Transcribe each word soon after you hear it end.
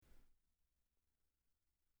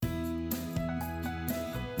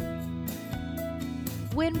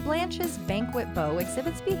When Blanche's banquet beau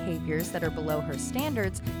exhibits behaviors that are below her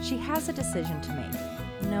standards, she has a decision to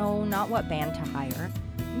make. No, not what band to hire.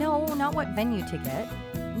 No, not what venue to get.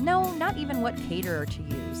 No, not even what caterer to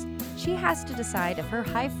use. She has to decide if her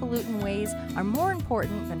highfalutin ways are more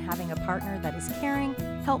important than having a partner that is caring,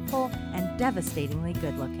 helpful, and devastatingly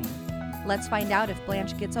good-looking. Let's find out if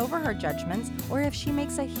Blanche gets over her judgments or if she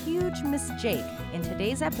makes a huge mistake in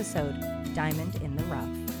today's episode, Diamond in the Rough.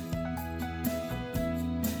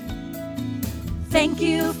 Thank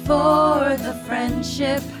you for the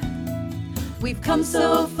friendship. We've come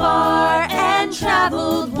so far and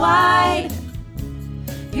traveled wide.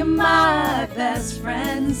 You're my best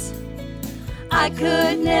friends. I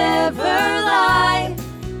could never lie.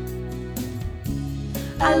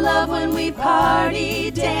 I love when we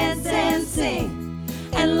party, dance and sing,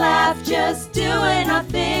 and laugh just doing our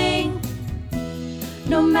thing.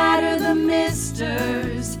 No matter the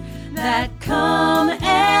misters that come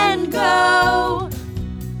and go,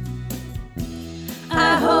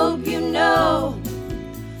 I hope you know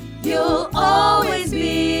you'll always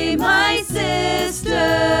be my sisters.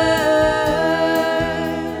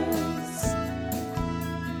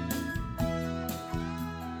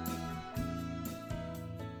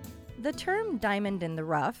 The term diamond in the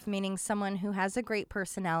rough, meaning someone who has a great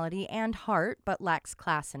personality and heart but lacks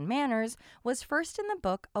class and manners, was first in the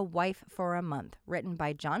book A Wife for a Month, written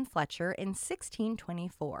by John Fletcher in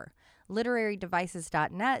 1624.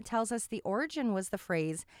 LiteraryDevices.net tells us the origin was the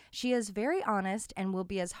phrase, "She is very honest and will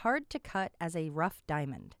be as hard to cut as a rough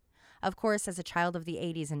diamond." Of course, as a child of the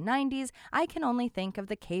 80s and 90s, I can only think of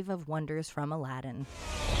the Cave of Wonders from Aladdin.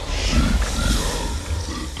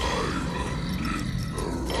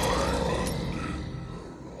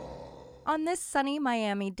 On this sunny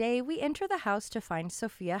Miami day, we enter the house to find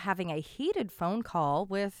Sophia having a heated phone call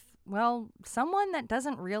with, well, someone that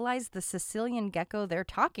doesn't realize the Sicilian gecko they're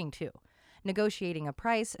talking to. Negotiating a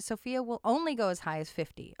price, Sophia will only go as high as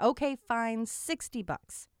 $50. Okay, fine,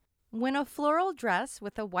 $60. When a floral dress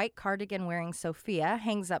with a white cardigan wearing Sophia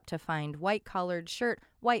hangs up to find white collared shirt,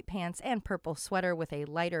 white pants, and purple sweater with a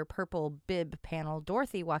lighter purple bib panel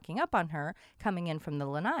Dorothy walking up on her, coming in from the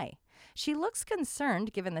lanai. She looks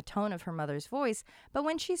concerned given the tone of her mother's voice, but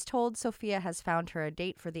when she's told Sophia has found her a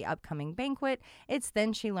date for the upcoming banquet, it's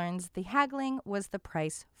then she learns the haggling was the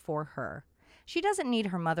price for her. She doesn't need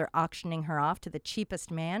her mother auctioning her off to the cheapest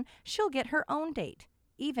man. She'll get her own date,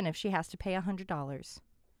 even if she has to pay $100.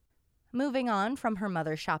 Moving on from her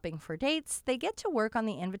mother shopping for dates, they get to work on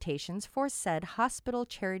the invitations for said hospital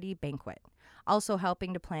charity banquet. Also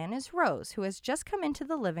helping to plan is Rose, who has just come into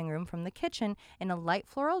the living room from the kitchen in a light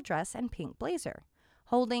floral dress and pink blazer.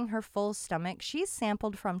 Holding her full stomach, she's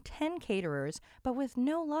sampled from 10 caterers, but with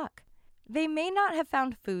no luck. They may not have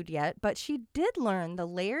found food yet, but she did learn the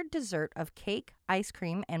layered dessert of cake, ice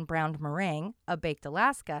cream, and browned meringue, a baked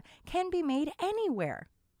Alaska, can be made anywhere.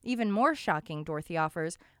 Even more shocking, Dorothy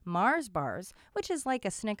offers Mars bars, which is like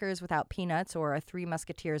a Snickers without peanuts or a Three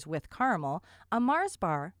Musketeers with caramel. A Mars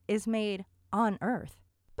bar is made on Earth,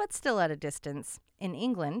 but still at a distance, in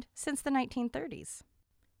England since the 1930s.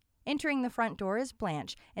 Entering the front door is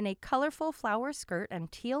Blanche in a colorful flower skirt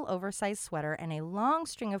and teal oversized sweater and a long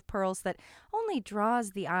string of pearls that only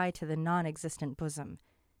draws the eye to the non-existent bosom.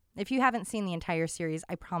 If you haven't seen the entire series,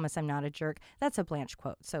 I promise I'm not a jerk. That's a Blanche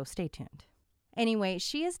quote, so stay tuned. Anyway,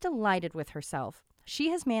 she is delighted with herself. She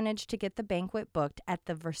has managed to get the banquet booked at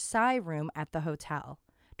the Versailles room at the hotel.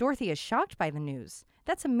 Dorothy is shocked by the news.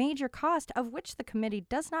 That's a major cost of which the committee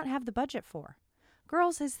does not have the budget for.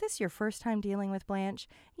 Girls, is this your first time dealing with Blanche?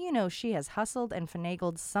 You know she has hustled and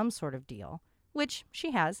finagled some sort of deal. Which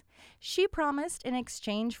she has. She promised in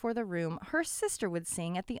exchange for the room her sister would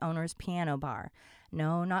sing at the owner's piano bar.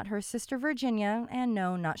 No, not her sister Virginia, and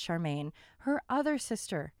no, not Charmaine. Her other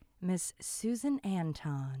sister, Miss Susan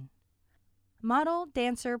Anton. Model,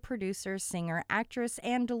 dancer, producer, singer, actress,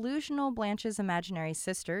 and delusional Blanche's imaginary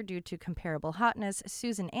sister due to comparable hotness,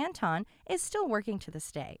 Susan Anton, is still working to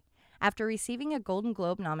this day. After receiving a Golden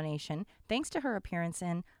Globe nomination, thanks to her appearance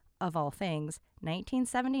in, of all things,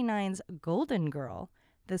 1979's Golden Girl,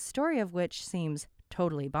 the story of which seems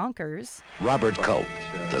totally bonkers. Robert Culp,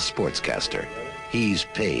 the sportscaster. He's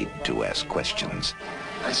paid to ask questions.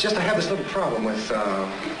 It's just I have this little problem with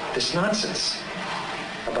this nonsense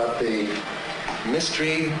about the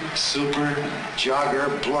mystery, super,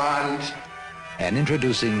 jogger, blonde. And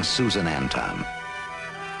introducing Susan Anton,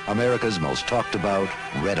 America's most talked about,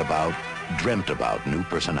 read about, dreamt about new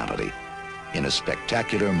personality. In a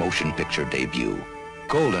spectacular motion picture debut,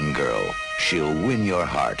 Golden Girl, she'll win your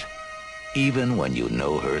heart, even when you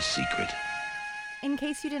know her secret. In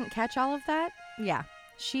case you didn't catch all of that, yeah,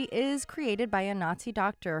 She is created by a Nazi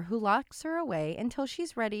doctor who locks her away until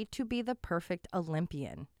she's ready to be the perfect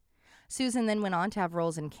Olympian. Susan then went on to have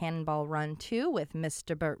roles in Cannonball Run 2 with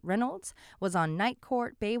Mr. Burt Reynolds, was on Night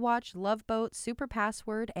Court, Baywatch, Love Boat, Super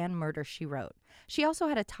Password, and Murder, She Wrote. She also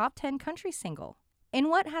had a top 10 country single. In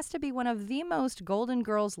what has to be one of the most Golden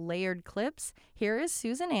Girls layered clips, here is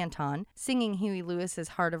Susan Anton singing Huey Lewis's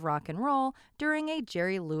Heart of Rock and Roll during a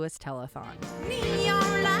Jerry Lewis telethon.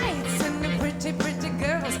 Neon lights and the pretty, pretty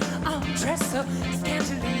girls all dressed so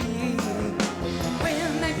scantily.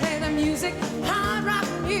 When they play the music, hard rock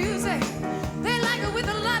music, they like it with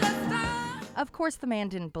a lot of thought. Of course, the man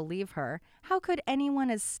didn't believe her. How could anyone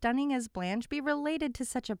as stunning as Blanche be related to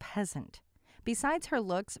such a peasant? Besides her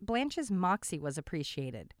looks, Blanche's moxie was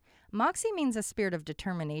appreciated. Moxie means a spirit of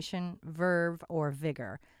determination, verve, or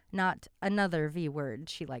vigor, not another V word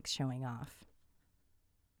she likes showing off.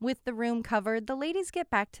 With the room covered, the ladies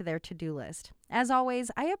get back to their to-do list. As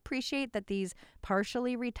always, I appreciate that these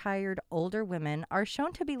partially retired older women are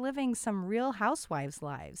shown to be living some real housewives'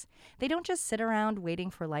 lives. They don't just sit around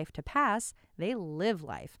waiting for life to pass, they live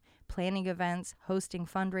life. Planning events, hosting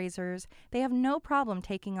fundraisers, they have no problem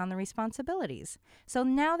taking on the responsibilities. So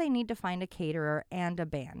now they need to find a caterer and a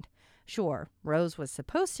band. Sure, Rose was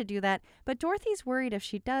supposed to do that, but Dorothy's worried if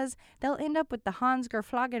she does, they'll end up with the Hans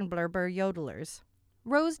Gerflagenblurber yodelers.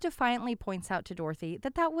 Rose defiantly points out to Dorothy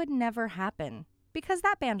that that would never happen, because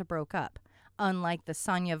that band broke up, unlike the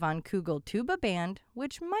Sonja von Kugel tuba band,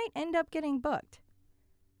 which might end up getting booked.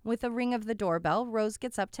 With a ring of the doorbell, Rose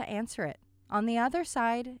gets up to answer it. On the other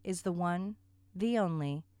side is the one, the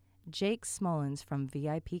only, Jake Smollins from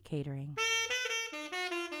VIP Catering.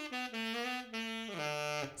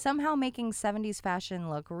 Somehow making 70s fashion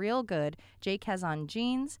look real good, Jake has on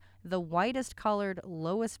jeans, the whitest colored,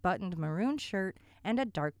 lowest buttoned maroon shirt, and a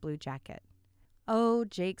dark blue jacket. Oh,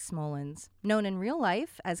 Jake Smollins, known in real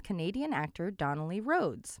life as Canadian actor Donnelly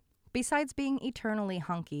Rhodes. Besides being eternally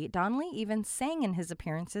hunky, Donnelly even sang in his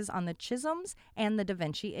appearances on The Chisholms and The Da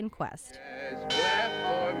Vinci Inquest.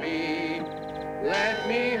 For me, let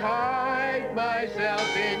me hide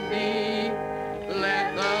myself in thee,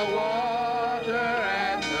 let the water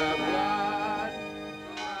and the blood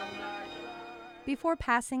from thy blood. Before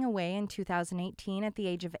passing away in 2018 at the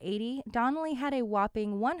age of 80, Donnelly had a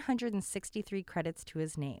whopping 163 credits to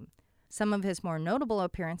his name. Some of his more notable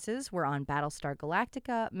appearances were on Battlestar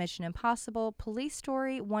Galactica, Mission Impossible, Police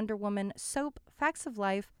Story, Wonder Woman, Soap, Facts of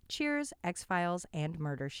Life, Cheers, X-Files, and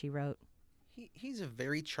Murder, She Wrote. He's a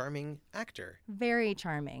very charming actor. Very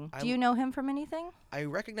charming. Do you know him from anything? I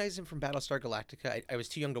recognize him from Battlestar Galactica. I was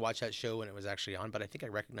too young to watch that show when it was actually on, but I think I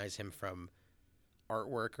recognize him from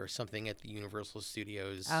artwork or something at the Universal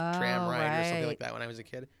Studios tram ride or something like that when I was a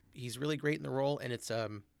kid. He's really great in the role, and it's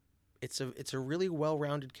a really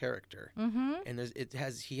well-rounded character. Mm-hmm. And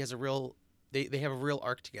he has a real they have a real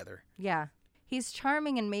arc together. Yeah. He's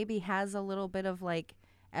charming and maybe has a little bit of like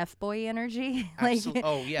F-boy energy.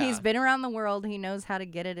 Oh, yeah. He's been around the world. He knows how to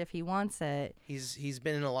get it if he wants it. He's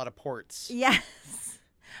been in a lot of ports. Yes.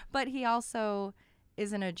 But he also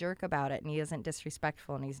isn't a jerk about it, and he isn't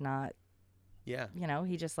disrespectful, and he's not, Yeah.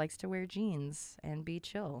 he just likes to wear jeans and be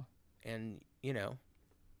chill. And,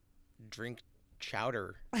 drink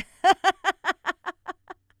chowder.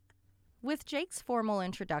 With Jake's formal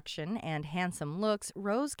introduction and handsome looks,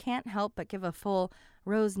 Rose can't help but give a full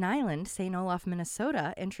Rose Nyland, St. Olaf,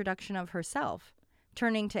 Minnesota introduction of herself.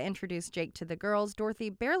 Turning to introduce Jake to the girls,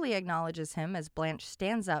 Dorothy barely acknowledges him as Blanche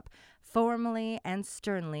stands up, formally and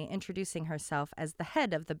sternly introducing herself as the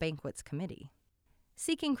head of the banquets committee.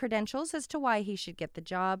 Seeking credentials as to why he should get the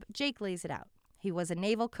job, Jake lays it out. He was a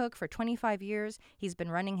naval cook for 25 years. He's been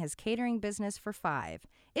running his catering business for 5.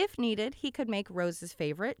 If needed, he could make Rose's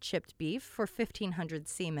favorite, chipped beef, for 1,500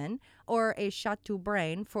 seamen, or a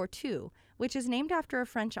chateaubriand for 2, which is named after a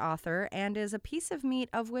French author and is a piece of meat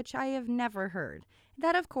of which I have never heard.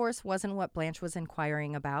 That, of course, wasn't what Blanche was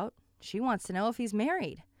inquiring about. She wants to know if he's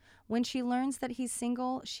married. When she learns that he's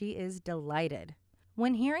single, she is delighted.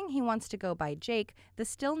 When hearing he wants to go by Jake, the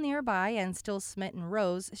still nearby and still smitten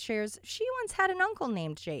Rose shares she once had an uncle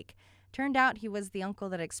named Jake. Turned out he was the uncle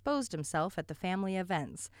that exposed himself at the family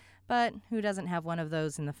events. But who doesn't have one of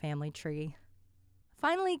those in the family tree?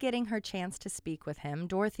 Finally getting her chance to speak with him,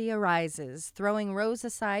 Dorothy arises, throwing Rose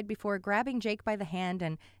aside before grabbing Jake by the hand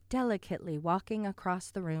and delicately walking across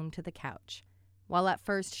the room to the couch. While at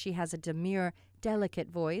first she has a demure, delicate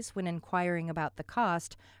voice when inquiring about the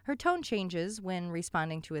cost, her tone changes when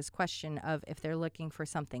responding to his question of if they're looking for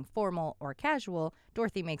something formal or casual.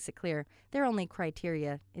 Dorothy makes it clear their only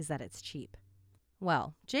criteria is that it's cheap.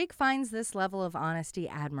 Well, Jake finds this level of honesty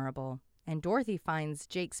admirable. And Dorothy finds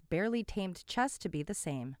Jake's barely tamed chest to be the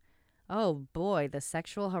same. Oh boy, the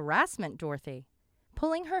sexual harassment, Dorothy.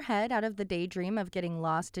 Pulling her head out of the daydream of getting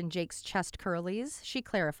lost in Jake's chest curlies, she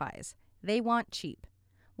clarifies. They want cheap.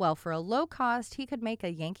 Well, for a low cost, he could make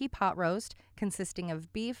a Yankee pot roast consisting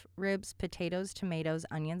of beef, ribs, potatoes, tomatoes,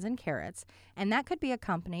 onions, and carrots, and that could be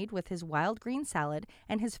accompanied with his wild green salad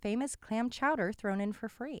and his famous clam chowder thrown in for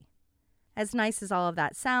free. As nice as all of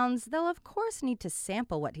that sounds, they'll of course need to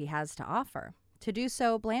sample what he has to offer. To do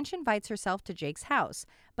so, Blanche invites herself to Jake's house,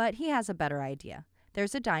 but he has a better idea.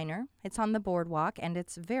 There's a diner, it's on the boardwalk, and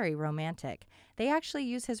it's very romantic. They actually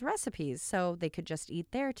use his recipes, so they could just eat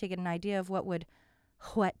there to get an idea of what would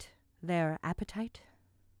whet their appetite.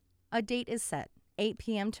 A date is set. 8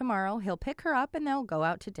 p.m. tomorrow, he'll pick her up and they'll go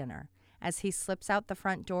out to dinner. As he slips out the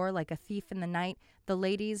front door like a thief in the night, the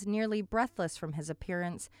ladies, nearly breathless from his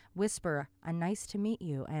appearance, whisper a nice to meet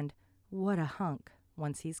you and what a hunk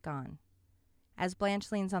once he's gone. As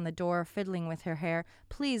Blanche leans on the door, fiddling with her hair,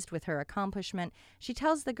 pleased with her accomplishment, she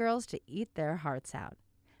tells the girls to eat their hearts out.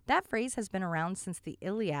 That phrase has been around since the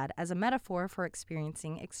Iliad as a metaphor for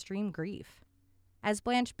experiencing extreme grief. As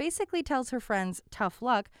Blanche basically tells her friends tough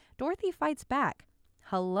luck, Dorothy fights back.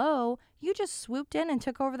 Hello, you just swooped in and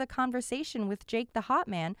took over the conversation with Jake the hot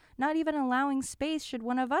man, not even allowing space should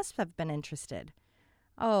one of us have been interested.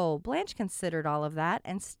 Oh, Blanche considered all of that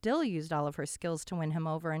and still used all of her skills to win him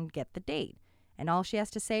over and get the date. And all she has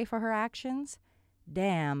to say for her actions?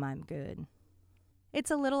 Damn, I'm good. It's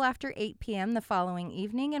a little after 8 p.m. the following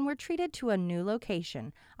evening, and we're treated to a new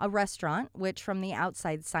location, a restaurant, which from the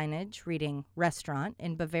outside signage, reading restaurant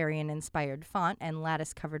in Bavarian-inspired font and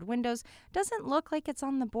lattice-covered windows, doesn't look like it's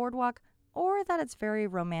on the boardwalk or that it's very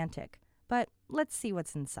romantic. But let's see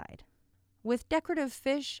what's inside. With decorative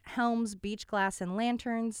fish, helms, beach glass, and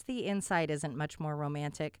lanterns, the inside isn't much more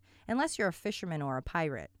romantic, unless you're a fisherman or a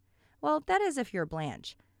pirate. Well, that is if you're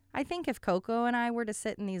Blanche. I think if Coco and I were to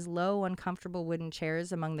sit in these low, uncomfortable wooden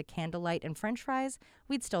chairs among the candlelight and french fries,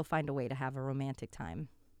 we'd still find a way to have a romantic time.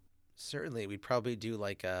 Certainly. We'd probably do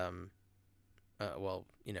like, we'd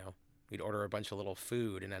order a bunch of little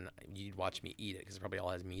food and then you'd watch me eat it because it probably all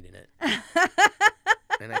has meat in it.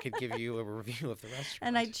 And I could give you a review of the restaurant.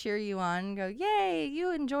 And I'd cheer you on and go, yay,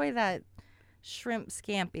 you enjoy that shrimp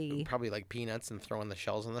scampi. Probably like peanuts and throwing the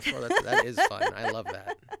shells on the floor. That is fun. I love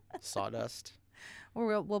that. Sawdust.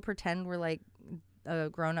 Or we'll pretend we're like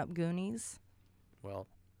grown-up Goonies. Well,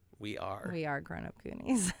 we are. We are grown-up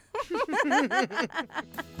Goonies.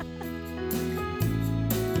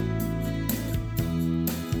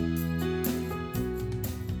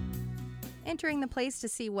 Entering the place to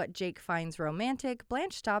see what Jake finds romantic,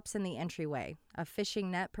 Blanche stops in the entryway, a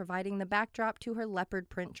fishing net providing the backdrop to her leopard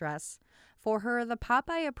print dress. For her, the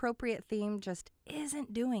Popeye-appropriate theme just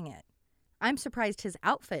isn't doing it. I'm surprised his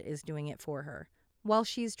outfit is doing it for her. While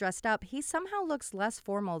she's dressed up, he somehow looks less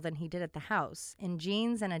formal than he did at the house. In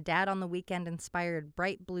jeans and a Dad on the Weekend-inspired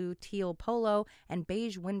bright blue teal polo and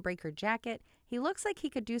beige windbreaker jacket, he looks like he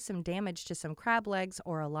could do some damage to some crab legs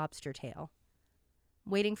or a lobster tail.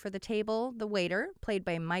 Waiting for the table, the waiter, played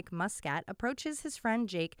by Mike Muscat, approaches his friend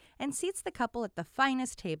Jake and seats the couple at the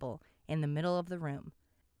finest table in the middle of the room.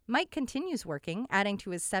 Mike continues working, adding to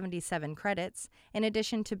his 77 credits. In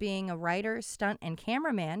addition to being a writer, stunt, and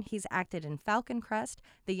cameraman, he's acted in Falcon Crest,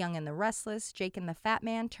 The Young and the Restless, Jake and the Fat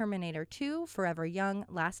Man, Terminator 2, Forever Young,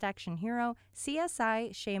 Last Action Hero,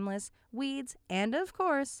 CSI, Shameless, Weeds, and of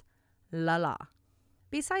course, La La.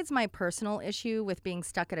 Besides my personal issue with being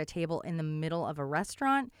stuck at a table in the middle of a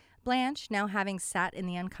restaurant, Blanche, now having sat in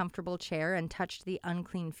the uncomfortable chair and touched the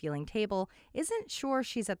unclean-feeling table, isn't sure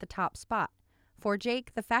she's at the top spot. For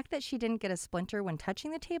Jake, the fact that she didn't get a splinter when touching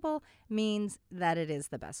the table means that it is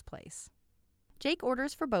the best place. Jake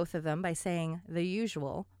orders for both of them by saying the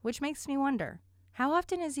usual, which makes me wonder, how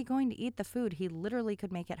often is he going to eat the food he literally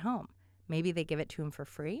could make at home? Maybe they give it to him for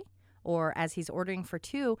free? Or as he's ordering for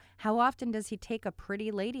two, how often does he take a pretty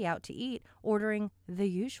lady out to eat, ordering the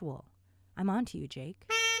usual? I'm on to you, Jake.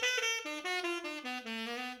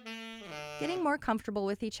 Getting more comfortable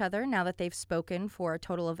with each other now that they've spoken for a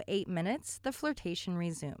total of 8 minutes, the flirtation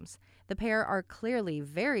resumes. The pair are clearly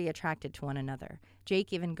very attracted to one another.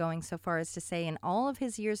 Jake even going so far as to say in all of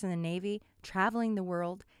his years in the Navy, traveling the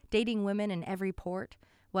world, dating women in every port.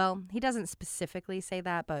 Well, he doesn't specifically say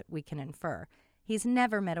that, but we can infer. He's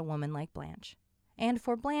never met a woman like Blanche. And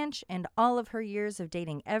for Blanche, and all of her years of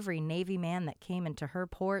dating every Navy man that came into her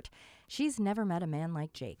port, she's never met a man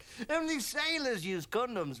like Jake. Only sailors use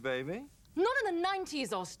condoms, baby. Not in the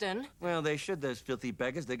 90s, Austin. Well, they should, those filthy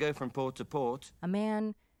beggars. They go from port to port. A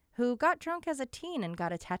man who got drunk as a teen and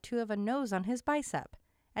got a tattoo of a nose on his bicep.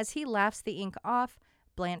 As he laughs the ink off,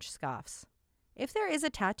 Blanche scoffs. If there is a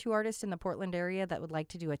tattoo artist in the Portland area that would like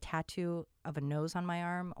to do a tattoo of a nose on my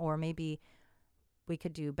arm, or maybe we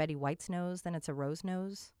could do Betty White's nose, then it's a rose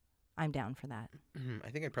nose, I'm down for that. I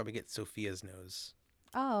think I'd probably get Sophia's nose.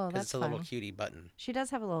 Oh, Because that's it's a fun. little cutie button. She does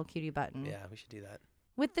have a little cutie button. Yeah, we should do that.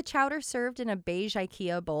 With the chowder served in a beige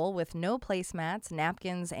IKEA bowl with no placemats,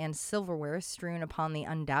 napkins, and silverware strewn upon the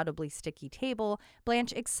undoubtedly sticky table,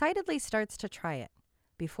 Blanche excitedly starts to try it.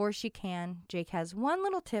 Before she can, Jake has one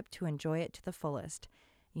little tip to enjoy it to the fullest.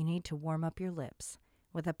 You need to warm up your lips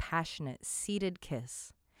with a passionate, seated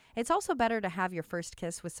kiss. It's also better to have your first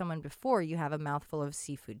kiss with someone before you have a mouthful of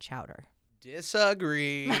seafood chowder.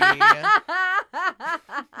 Disagree.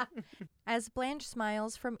 As Blanche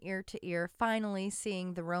smiles from ear to ear, finally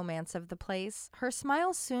seeing the romance of the place, her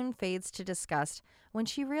smile soon fades to disgust when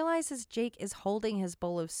she realizes Jake is holding his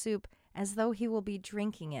bowl of soup as though he will be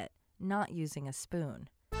drinking it, not using a spoon.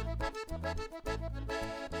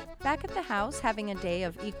 Back at the house, having a day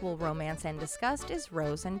of equal romance and disgust, is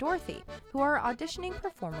Rose and Dorothy, who are auditioning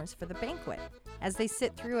performers for the banquet. As they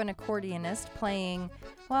sit through an accordionist playing,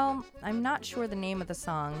 well, I'm not sure the name of the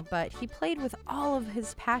song, but he played with all of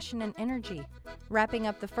his passion and energy. Wrapping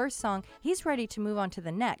up the first song, he's ready to move on to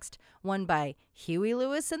the next, one by Huey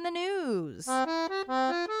Lewis and the News.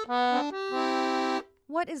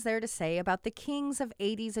 What is there to say about the kings of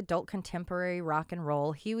 80s adult contemporary rock and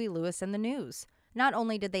roll, Huey Lewis and the News? Not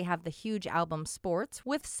only did they have the huge album Sports,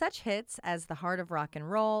 with such hits as The Heart of Rock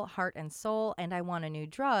and Roll, Heart and Soul, and I Want a New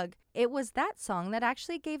Drug, it was that song that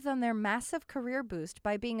actually gave them their massive career boost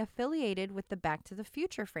by being affiliated with the Back to the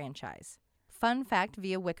Future franchise. Fun fact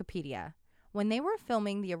via Wikipedia. When they were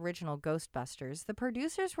filming the original Ghostbusters, the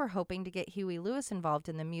producers were hoping to get Huey Lewis involved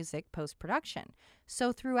in the music post-production.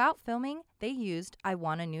 So throughout filming, they used I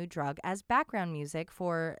Want a New Drug as background music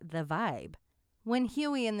for The Vibe. When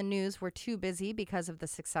Huey and the News were too busy because of the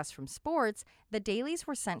success from Sports, the dailies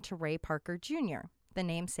were sent to Ray Parker Jr., the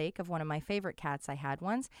namesake of one of my favorite cats I had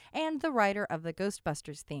once, and the writer of the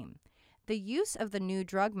Ghostbusters theme. The use of the new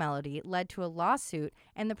drug melody led to a lawsuit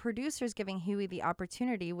and the producers giving Huey the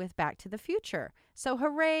opportunity with Back to the Future. So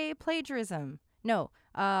hooray, plagiarism. No,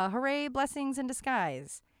 hooray, blessings in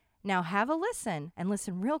disguise. Now have a listen, and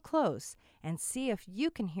listen real close, and see if you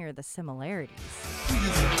can hear the similarities.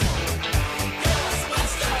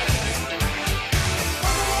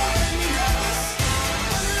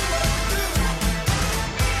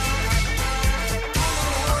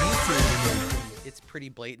 It's pretty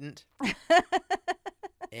blatant.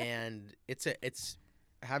 And it's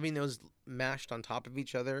having those mashed on top of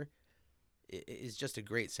each other is just a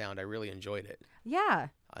great sound. I really enjoyed it. Yeah.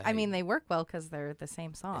 I mean, they work well because they're the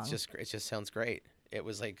same song. It just sounds great. It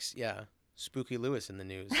was like, yeah, Spooky Lewis in the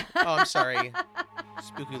News. Oh, I'm sorry.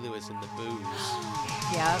 Spooky Lewis in the booze.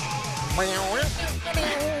 Yep.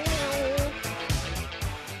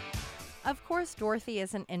 Of course, Dorothy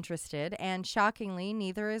isn't interested, and shockingly,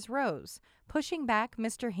 neither is Rose. Pushing back,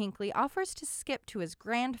 Mr. Hinckley offers to skip to his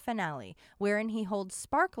grand finale, wherein he holds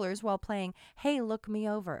sparklers while playing Hey, Look Me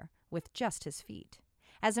Over with just his feet.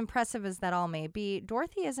 As impressive as that all may be,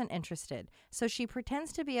 Dorothy isn't interested, so she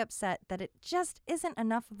pretends to be upset that it just isn't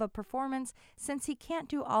enough of a performance since he can't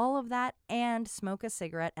do all of that and smoke a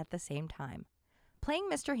cigarette at the same time. Playing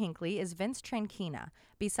Mr. Hinckley is Vince Tranchina.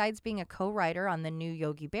 Besides being a co-writer on the new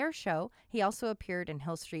Yogi Bear show, he also appeared in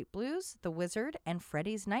Hill Street Blues, The Wizard, and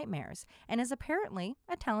Freddy's Nightmares, and is apparently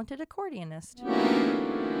a talented accordionist.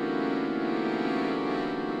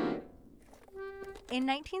 In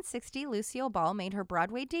 1960, Lucille Ball made her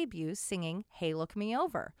Broadway debut singing Hey, Look Me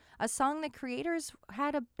Over, a song the creators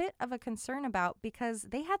had a bit of a concern about because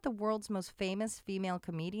they had the world's most famous female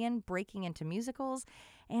comedian breaking into musicals,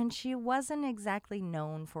 and she wasn't exactly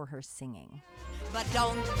known for her singing. But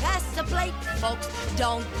don't pass the plate, folks,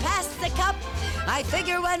 don't pass the cup. I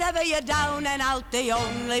figure whenever you're down and out, the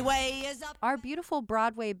only way is up. Our beautiful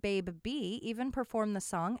Broadway babe B even performed the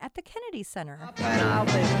song at the Kennedy Center. Up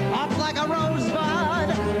like a rosebud,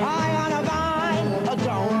 high on a vine.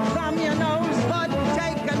 Don't thumb your nose, bud,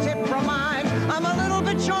 take a tip from mine. I'm a little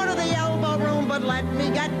bit short of the elbow room, but let me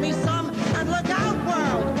get me some. And look out,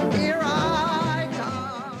 world, here I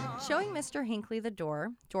come. Showing Mr. Hinckley the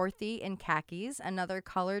door, Dorothy in khakis, another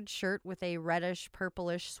collared shirt with a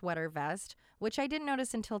reddish-purplish sweater vest, which I didn't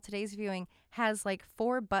notice until today's viewing, has like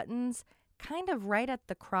 4 buttons kind of right at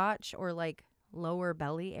the crotch or like lower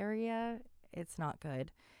belly area. It's not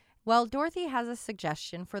good. Well, Dorothy has a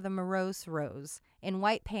suggestion for the morose Rose. In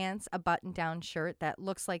white pants, a button-down shirt that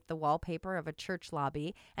looks like the wallpaper of a church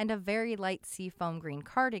lobby, and a very light seafoam green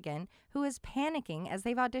cardigan, who is panicking as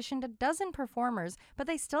they've auditioned a dozen performers, but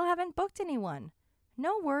they still haven't booked anyone.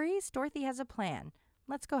 No worries, Dorothy has a plan.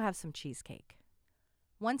 Let's go have some cheesecake.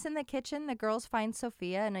 Once in the kitchen, the girls find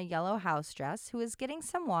Sophia in a yellow house dress who is getting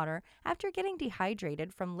some water after getting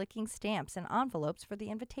dehydrated from licking stamps and envelopes for the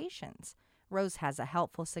invitations. Rose has a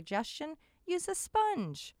helpful suggestion: use a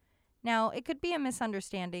sponge. Now, it could be a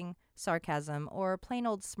misunderstanding, sarcasm, or plain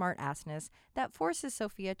old smart-assness that forces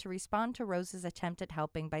Sophia to respond to Rose's attempt at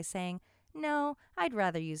helping by saying, "No, I'd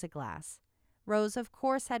rather use a glass." Rose, of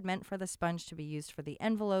course, had meant for the sponge to be used for the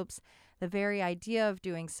envelopes, the very idea of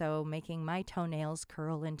doing so making my toenails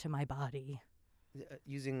curl into my body.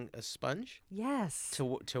 Using a sponge? Yes.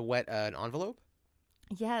 To wet an envelope?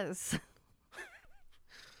 Yes.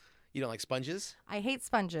 You don't like sponges? I hate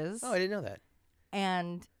sponges. Oh, I didn't know that.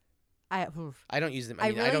 And I don't use them. I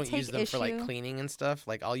I don't take use them for like issue- cleaning and stuff.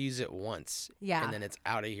 Like I'll use it once. Yeah. And then it's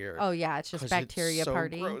out of here. Oh, yeah, it's just 'cause bacteria it's so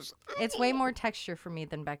party. gross. It's way more texture for me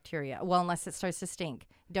than bacteria. Well, unless it starts to stink.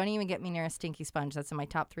 Don't even get me near a stinky sponge. That's in my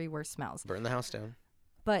top 3 worst smells. Burn the house down.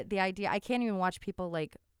 But the idea, I can't even watch people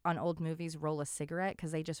like on old movies roll a cigarette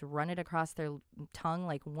because they just run it across their tongue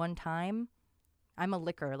like one time. I'm a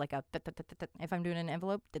licker, like a if I'm doing an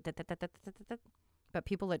envelope. But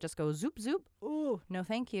people that just go zoop, zoop, ooh, no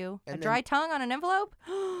thank you. And a dry tongue on an envelope,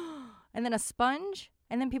 and then a sponge,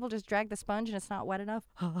 and then people just drag the sponge and it's not wet enough.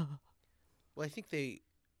 Well, I think I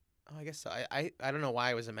guess so. I don't know why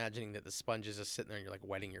I was imagining that the sponge is just sitting there and you're like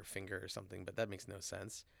wetting your finger or something, but that makes no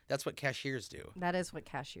sense. That's what cashiers do. That is what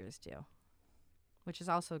cashiers do, which is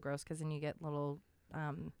also gross because then you get little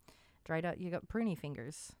dried out, you got pruny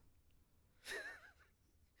fingers.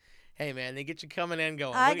 Hey, man, they get you coming and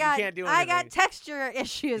going. I you can't do anything. I got texture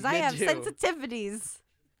issues. I You have do. sensitivities.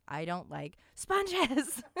 I don't like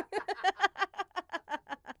sponges.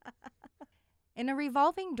 In a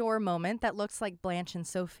revolving door moment that looks like Blanche and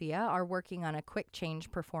Sophia are working on a quick change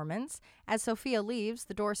performance, as Sophia leaves,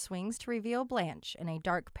 the door swings to reveal Blanche in a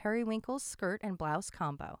dark periwinkle skirt and blouse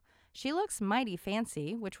combo. She looks mighty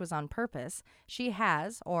fancy, which was on purpose. She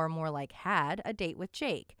has, or more like had, a date with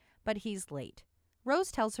Jake, but he's late.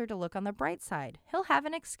 Rose tells her to look on the bright side. He'll have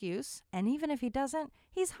an excuse, and even if he doesn't,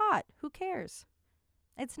 he's hot. Who cares?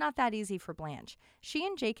 It's not that easy for Blanche. She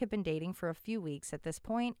and Jake have been dating for a few weeks at this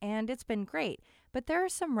point, and it's been great, but there are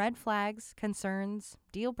some red flags, concerns,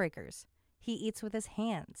 deal breakers. He eats with his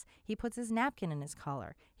hands. He puts his napkin in his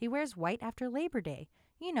collar. He wears white after Labor Day.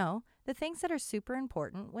 You know, the things that are super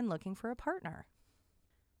important when looking for a partner.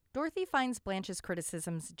 Dorothy finds Blanche's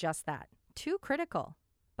criticisms just that, too critical.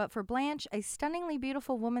 But for Blanche, a stunningly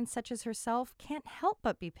beautiful woman such as herself can't help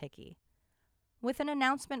but be picky. With an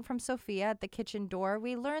announcement from Sophia at the kitchen door,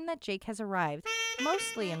 we learn that Jake has arrived,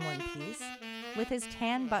 mostly in one piece. With his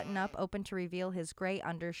tan button-up open to reveal his gray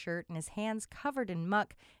undershirt and his hands covered in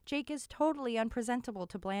muck, Jake is totally unpresentable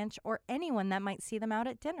to Blanche or anyone that might see them out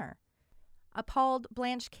at dinner. Appalled,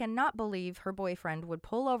 Blanche cannot believe her boyfriend would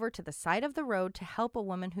pull over to the side of the road to help a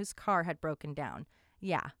woman whose car had broken down.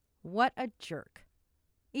 Yeah, what a jerk.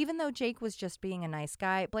 Even though Jake was just being a nice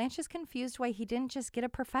guy, Blanche is confused why he didn't just get a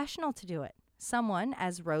professional to do it. Someone,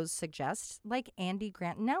 as Rose suggests, like Andy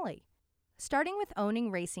Grantinelli. Starting with owning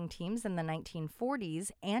racing teams in the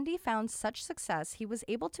 1940s, Andy found such success he was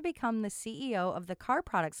able to become the CEO of the car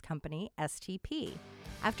products company STP.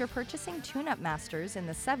 After purchasing Tune-Up Masters in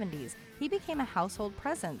the 70s, he became a household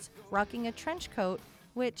presence, rocking a trench coat,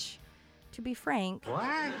 which, to be frank,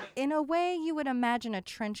 in a way you would imagine a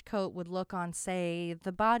trench coat would look on, say,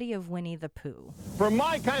 the body of Winnie the Pooh. For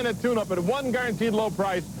my kind of tune-up at one guaranteed low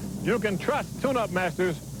price, you can trust Tune-Up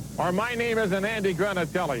Masters, or my name isn't Andy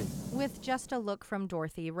Granatelli. With just a look from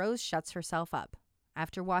Dorothy, Rose shuts herself up.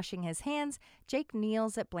 After washing his hands, Jake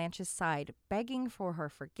kneels at Blanche's side, begging for her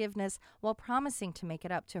forgiveness while promising to make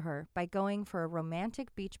it up to her by going for a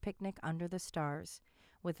romantic beach picnic under the stars.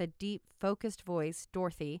 With a deep, focused voice,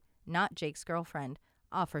 Dorothy, not Jake's girlfriend,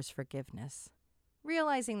 offers forgiveness.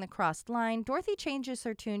 Realizing the crossed line, Dorothy changes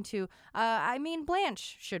her tune to,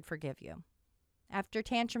 Blanche should forgive you. After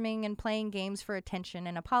tantruming and playing games for attention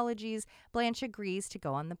and apologies, Blanche agrees to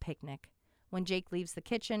go on the picnic. When Jake leaves the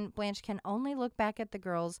kitchen, Blanche can only look back at the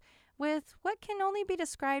girls with what can only be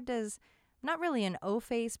described as not really an O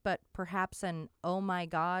face, but perhaps an oh my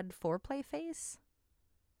god foreplay face.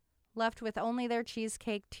 Left with only their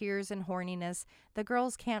cheesecake, tears, and horniness, the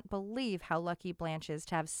girls can't believe how lucky Blanche is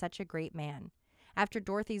to have such a great man. After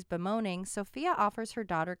Dorothy's bemoaning, Sophia offers her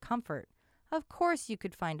daughter comfort. Of course you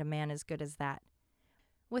could find a man as good as that.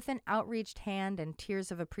 With an outreached hand and tears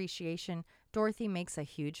of appreciation, Dorothy makes a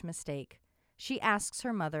huge mistake. She asks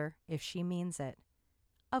her mother if she means it.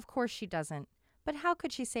 Of course she doesn't, but how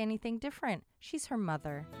could she say anything different? She's her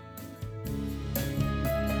mother.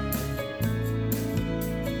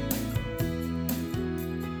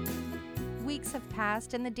 Weeks weeks have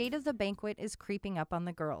passed and the date of the banquet is creeping up on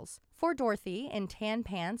the girls. For Dorothy, in tan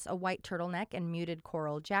pants, a white turtleneck, and muted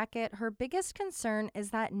coral jacket, her biggest concern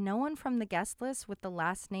is that no one from the guest list with the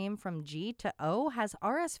last name from G to O has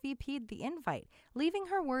RSVP'd the invite, leaving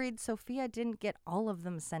her worried Sophia didn't get all of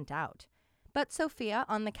them sent out. But Sophia,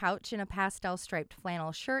 on the couch in a pastel-striped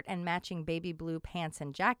flannel shirt and matching baby blue pants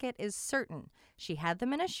and jacket, is certain she had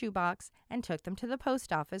them in a shoebox and took them to the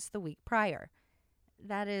post office the week prior.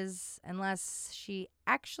 That is, unless she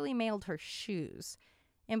actually mailed her shoes,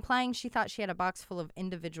 implying she thought she had a box full of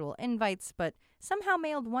individual invites, but somehow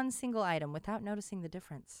mailed one single item without noticing the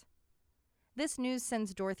difference. This news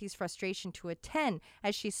sends Dorothy's frustration to a 10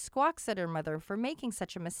 as she squawks at her mother for making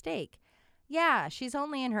such a mistake. Yeah, she's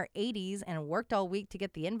only in her 80s and worked all week to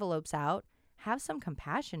get the envelopes out. Have some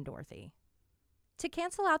compassion, Dorothy. To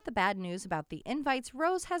cancel out the bad news about the invites,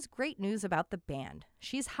 Rose has great news about the band.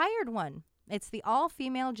 She's hired one. It's the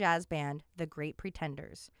all-female jazz band, The Great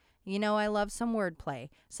Pretenders. You know I love some wordplay,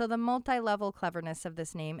 so the multi-level cleverness of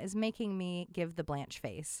this name is making me give the Blanche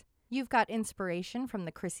face. You've got inspiration from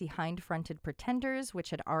the Chrissie Hynde-fronted Pretenders, which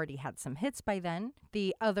had already had some hits by then,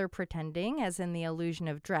 the other pretending, as in the illusion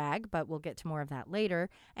of drag, but we'll get to more of that later,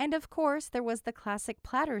 and of course there was the classic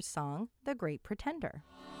Platters song, The Great Pretender.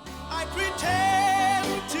 I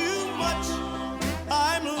pretend too much,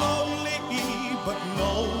 I'm lonely, but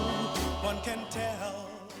no one can tell.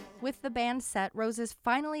 With the band set, Rose is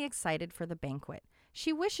finally excited for the banquet.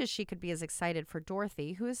 She wishes she could be as excited for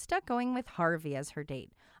Dorothy, who is stuck going with Harvey as her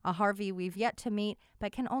date, a Harvey we've yet to meet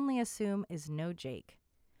but can only assume is no Jake.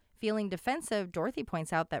 Feeling defensive, Dorothy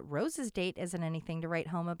points out that Rose's date isn't anything to write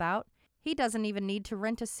home about. He doesn't even need to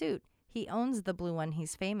rent a suit. He owns the blue one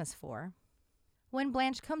he's famous for. When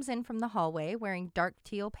Blanche comes in from the hallway wearing dark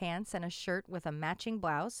teal pants and a shirt with a matching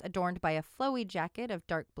blouse adorned by a flowy jacket of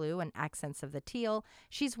dark blue and accents of the teal,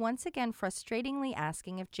 she's once again frustratingly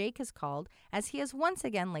asking if Jake has called, as he is once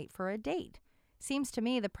again late for a date. Seems to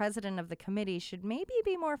me the president of the committee should maybe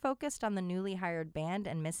be more focused on the newly hired band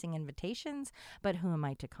and missing invitations, but who am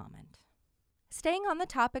I to comment? Staying on the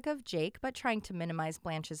topic of Jake, but trying to minimize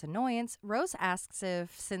Blanche's annoyance, Rose asks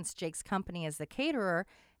if, since Jake's company is the caterer,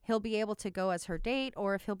 he'll be able to go as her date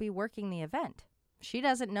or if he'll be working the event. She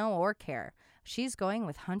doesn't know or care. She's going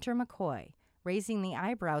with Hunter McCoy, raising the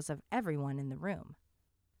eyebrows of everyone in the room.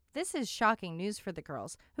 This is shocking news for the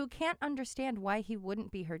girls, who can't understand why he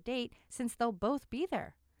wouldn't be her date since they'll both be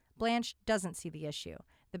there. Blanche doesn't see the issue.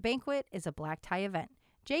 The banquet is a black tie event.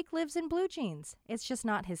 Jake lives in blue jeans. It's just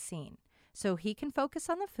not his scene. So he can focus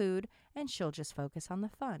on the food, and she'll just focus on the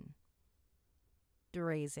fun.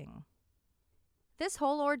 Drazing. This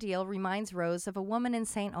whole ordeal reminds Rose of a woman in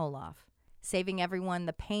St. Olaf. Saving everyone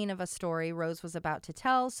the pain of a story Rose was about to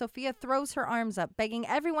tell, Sophia throws her arms up, begging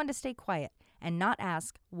everyone to stay quiet and not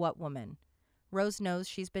ask what woman. Rose knows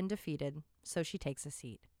she's been defeated, so she takes a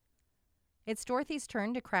seat. It's Dorothy's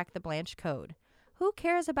turn to crack the Blanche code. Who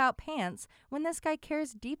cares about pants when this guy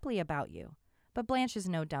cares deeply about you? But Blanche is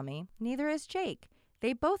no dummy, neither is Jake.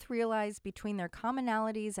 They both realize between their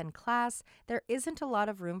commonalities and class, there isn't a lot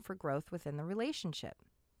of room for growth within the relationship.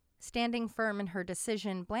 Standing firm in her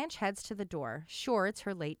decision, Blanche heads to the door. Sure, it's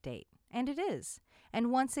her late date. And it is.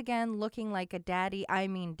 And once again, looking like a dad,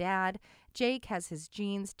 Jake has his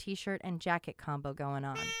jeans, t-shirt, and jacket combo going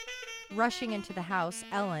on. Rushing into the house,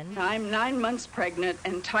 Ellen... I'm 9 months pregnant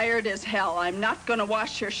and tired as hell. I'm not going to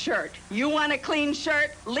wash your shirt. You want a clean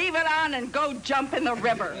shirt? Leave it on and go jump in the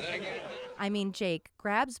river. Jake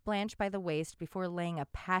grabs Blanche by the waist before laying a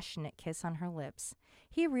passionate kiss on her lips.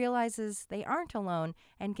 He realizes they aren't alone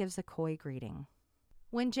and gives a coy greeting.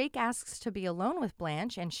 When Jake asks to be alone with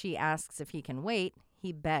Blanche and she asks if he can wait,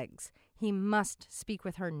 he begs. He must speak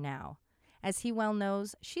with her now. As he well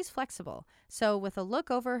knows, she's flexible, so with a look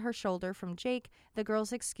over her shoulder from Jake, the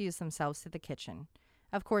girls excuse themselves to the kitchen.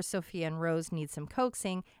 Of course, Sophia and Rose need some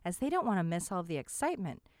coaxing, as they don't want to miss all of the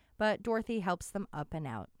excitement, but Dorothy helps them up and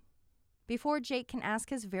out. Before Jake can ask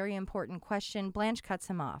his very important question, Blanche cuts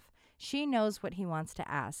him off. She knows what he wants to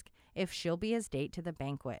ask, if she'll be his date to the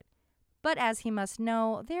banquet. But as he must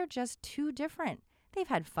know, they're just too different. They've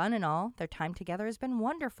had fun and all, their time together has been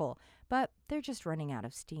wonderful, but they're just running out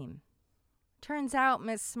of steam. Turns out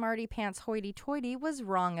Miss Smarty Pants Hoity-Toity was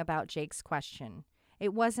wrong about Jake's question.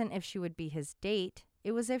 It wasn't if she would be his date,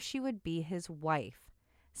 it was if she would be his wife.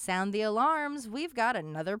 Sound the alarms, we've got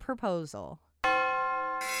another proposal.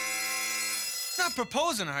 Not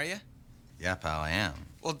proposing, are you? Yeah, pal, I am.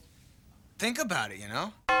 Well, think about it, you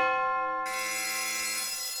know?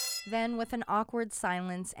 Then, with an awkward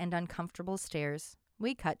silence and uncomfortable stares,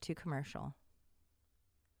 we cut to commercial.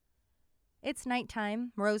 It's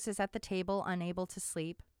nighttime. Rose is at the table, unable to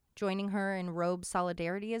sleep. Joining her in robe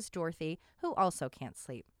solidarity is Dorothy, who also can't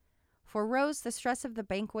sleep. For Rose, the stress of the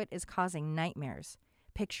banquet is causing nightmares.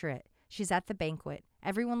 Picture it. She's at the banquet.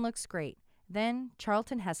 Everyone looks great. Then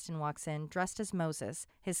Charlton Heston walks in, dressed as Moses,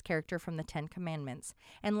 his character from the Ten Commandments.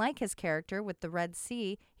 And like his character with the Red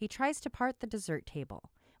Sea, he tries to part the dessert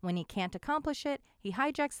table. When he can't accomplish it, he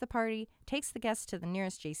hijacks the party, takes the guests to the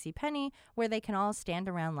nearest JCPenney, where they can all stand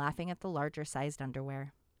around laughing at the larger-sized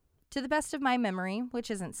underwear. To the best of my memory, which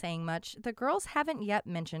isn't saying much, the girls haven't yet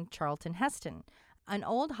mentioned Charlton Heston, an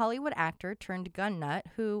old Hollywood actor turned gun nut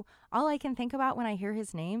who, all I can think about when I hear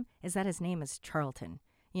his name is that his name is Charlton.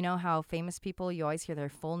 You know how famous people, you always hear their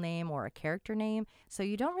full name or a character name, so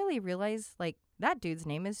you don't really realize, like, that dude's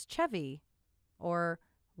name is Chevy. Or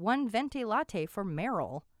one venti latte for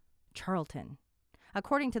Merrill. Charlton.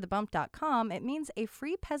 According to thebump.com, it means a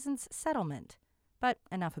free peasant's settlement. But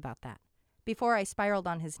enough about that. Before I spiraled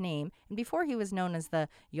on his name, and before he was known as the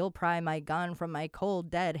 "you'll pry my gun from my cold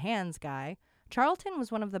dead hands" guy, Charlton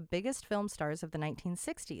was one of the biggest film stars of the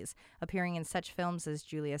 1960s, appearing in such films as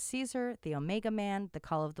Julius Caesar, The Omega Man, The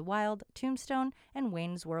Call of the Wild, Tombstone, and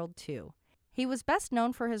Wayne's World 2. He was best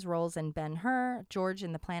known for his roles in Ben-Hur, George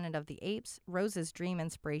in the Planet of the Apes, Rose's dream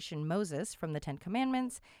inspiration Moses from the Ten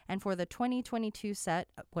Commandments, and for the 2022 set,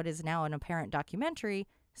 what is now an apparent documentary,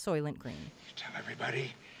 Soylent Green. Tell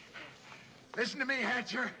everybody. Listen to me,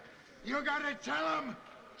 Hatcher. You gotta tell them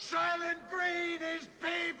Soylent Green is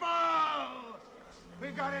people! We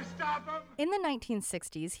gotta stop them! In the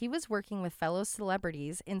 1960s, he was working with fellow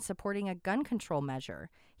celebrities in supporting a gun control measure.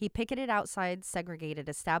 He picketed outside segregated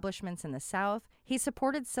establishments in the South, he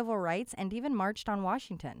supported civil rights, and even marched on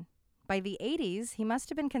Washington. By the 80s, he must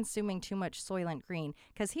have been consuming too much Soylent Green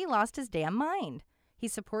because he lost his damn mind. He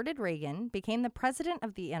supported Reagan, became the president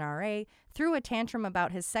of the NRA, threw a tantrum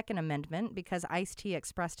about his Second Amendment because Ice-T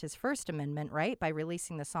expressed his First Amendment right by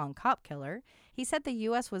releasing the song Cop Killer. He said the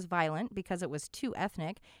U.S. was violent because it was too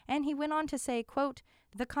ethnic, and he went on to say, quote,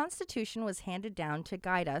 "The Constitution was handed down to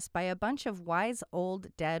guide us by a bunch of wise, old,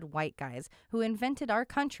 dead white guys who invented our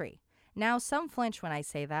country. Now some flinch when I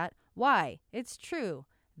say that. Why? It's true.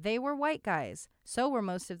 They were white guys. So were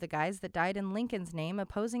most of the guys that died in Lincoln's name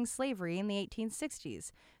opposing slavery in the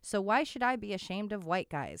 1860s. So why should I be ashamed of white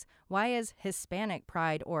guys? Why is Hispanic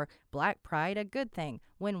pride or black pride a good thing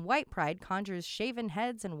when white pride conjures shaven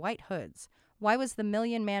heads and white hoods? Why was the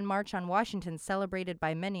Million Man March on Washington celebrated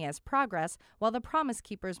by many as progress, while the Promise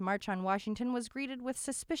Keepers' March on Washington was greeted with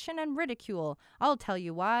suspicion and ridicule? I'll tell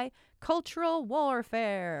you why. Cultural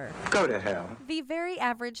warfare. Go to hell. The very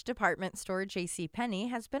average department store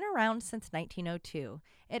JCPenney has been around since 1902.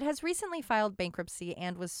 It has recently filed bankruptcy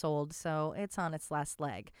and was sold, so it's on its last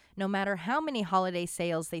leg, no matter how many holiday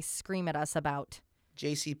sales they scream at us about.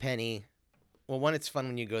 JCPenney. Well, one, it's fun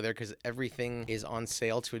when you go there because everything is on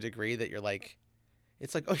sale to a degree that you're like,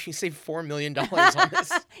 it's like, oh, you saved $4 million on this.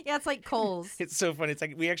 Yeah, it's like Kohl's. It's so funny. It's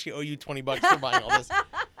like, we actually owe you $20 for buying all this.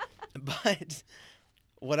 But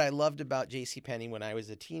what I loved about JCPenney when I was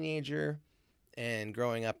a teenager and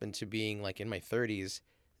growing up into being like in my 30s,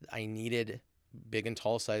 I needed big and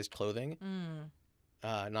tall sized clothing.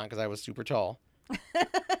 Not because I was super tall.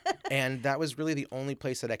 And that was really the only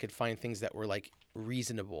place that I could find things that were like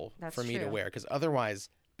reasonable for me to wear. Because otherwise,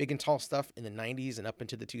 big and tall stuff in the 90s and up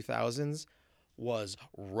into the 2000s was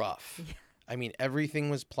rough. Yeah. I mean, everything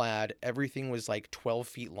was plaid. Everything was like 12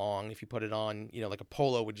 feet long. If you put it on, you know, like a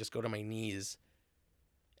polo would just go to my knees.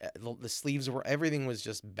 The sleeves were, everything was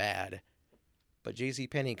just bad. But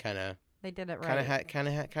JCPenney kind of... They did it right. Kind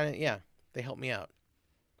of, yeah. They helped me out.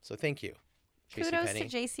 So thank you. Kudos to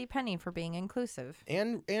JCPenney for being inclusive.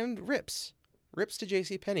 And rips to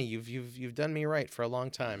JCPenney. You've done me right for a long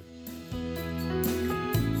time.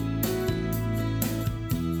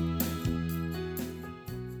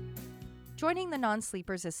 Joining the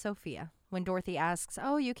non-sleepers is Sophia. When Dorothy asks,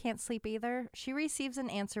 "Oh, you can't sleep either?" she receives an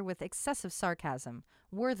answer with excessive sarcasm,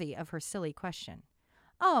 worthy of her silly question.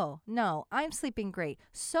 "Oh, no, I'm sleeping great.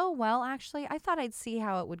 So well, actually, I thought I'd see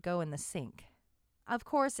how it would go in the sink." Of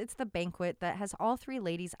course, it's the banquet that has all three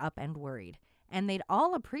ladies up and worried, and they'd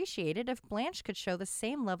all appreciate it if Blanche could show the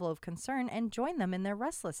same level of concern and join them in their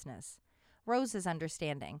restlessness. Rose is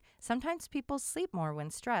understanding. Sometimes people sleep more when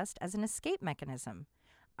stressed as an escape mechanism.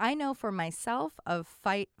 I know for myself of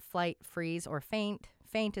fight, flight, freeze, or faint.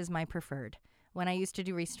 Faint is my preferred. When I used to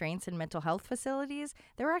do restraints in mental health facilities,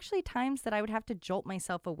 there were actually times that I would have to jolt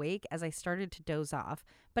myself awake as I started to doze off,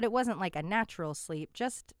 but it wasn't like a natural sleep,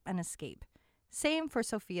 just an escape. Same for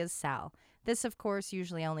Sophia's Sal. This, of course,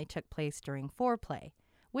 usually only took place during foreplay.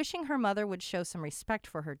 Wishing her mother would show some respect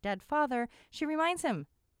for her dead father, she reminds him,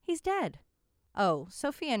 he's dead. Oh,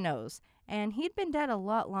 Sophia knows, and he'd been dead a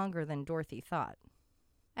lot longer than Dorothy thought.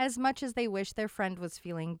 As much as they wish their friend was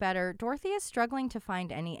feeling better, Dorothy is struggling to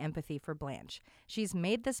find any empathy for Blanche. She's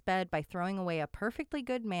made this bed by throwing away a perfectly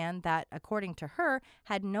good man that, according to her,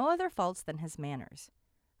 had no other faults than his manners.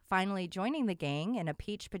 Finally joining the gang in a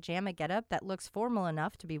peach pajama getup that looks formal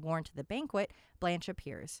enough to be worn to the banquet, Blanche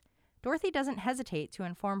appears. Dorothy doesn't hesitate to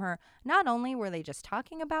inform her not only were they just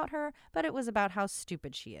talking about her, but it was about how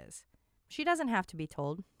stupid she is. She doesn't have to be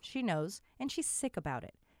told. She knows, and she's sick about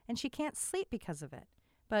it, and she can't sleep because of it.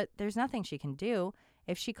 But there's nothing she can do.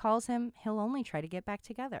 If she calls him, he'll only try to get back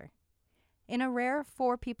together. In a rare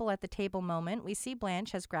 4 people at the table moment, we see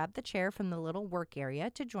Blanche has grabbed the chair from the little work area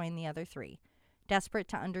to join the other 3. Desperate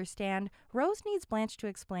to understand, Rose needs Blanche to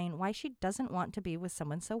explain why she doesn't want to be with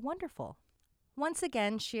someone so wonderful. Once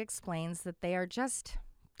again, she explains that they are just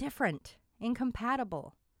different,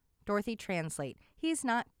 incompatible. Dorothy translate, he's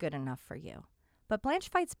not good enough for you. But Blanche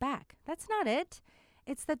fights back. That's not it.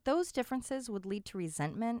 It's that those differences would lead to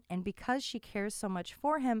resentment, and because she cares so much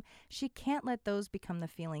for him, she can't let those become the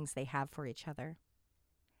feelings they have for each other.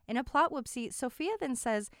 In a plot whoopsie, Sophia then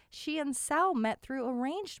says she and Sal met through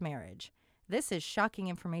arranged marriage. This is shocking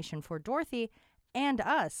information for Dorothy and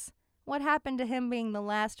us. What happened to him being the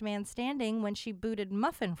last man standing when she booted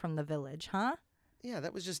Muffin from the village, huh? Yeah,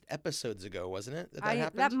 that was just episodes ago, wasn't it? That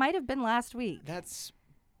happened? That might have been last week. That's...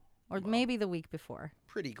 Or maybe the week before.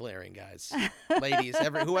 Pretty glaring, guys. Ladies,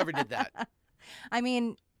 whoever did that. I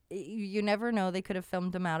mean, you never know. They could have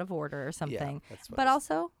filmed him out of order or something. Yeah, but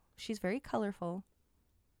also, she's very colorful.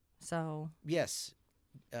 So. Yes.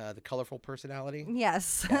 The colorful personality.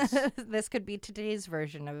 Yes. This could be today's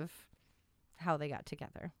version of how they got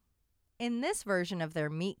together. In this version of their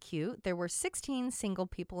meet cute, there were 16 single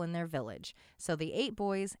people in their village. So the 8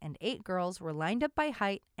 boys and 8 girls were lined up by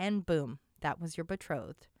height, and boom, that was your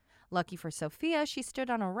betrothed. Lucky for Sophia, she stood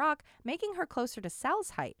on a rock, making her closer to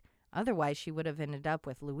Sal's height. Otherwise, she would have ended up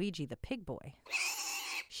with Luigi the pig boy.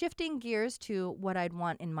 Shifting gears to what I'd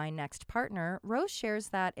want in my next partner, Rose shares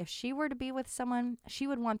that if she were to be with someone, she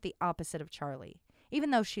would want the opposite of Charlie.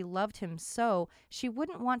 Even though she loved him so, she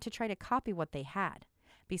wouldn't want to try to copy what they had.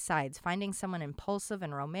 Besides, finding someone impulsive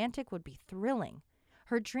and romantic would be thrilling.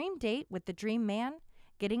 Her dream date with the dream man?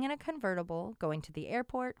 Getting in a convertible, going to the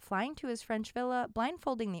airport, flying to his French villa,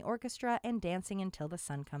 blindfolding the orchestra, and dancing until the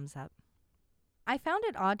sun comes up. I found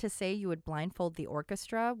it odd to say you would blindfold the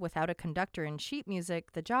orchestra. Without a conductor and sheet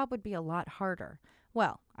music, the job would be a lot harder.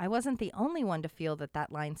 Well, I wasn't the only one to feel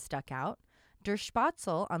that line stuck out. Der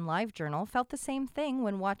Spatzel on LiveJournal felt the same thing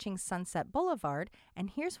when watching Sunset Boulevard,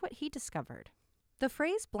 and here's what he discovered. The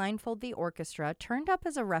phrase blindfold the orchestra turned up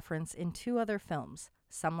as a reference in 2 other films,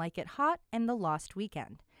 Some Like It Hot and The Lost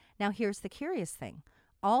Weekend. Now here's the curious thing.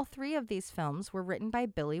 All 3 of these films were written by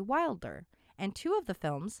Billy Wilder, and 2 of the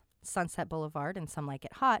films, Sunset Boulevard and Some Like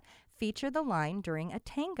It Hot, feature the line during a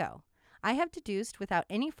tango. I have deduced without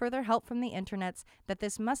any further help from the internets that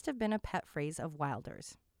this must have been a pet phrase of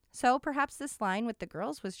Wilder's. So perhaps this line with the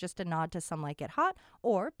girls was just a nod to Some Like It Hot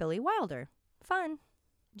or Billy Wilder. Fun.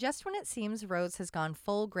 Just when it seems Rose has gone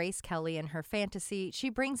full Grace Kelly in her fantasy, she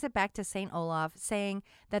brings it back to St. Olaf, saying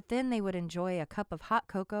that then they would enjoy a cup of hot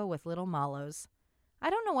cocoa with little mallows. I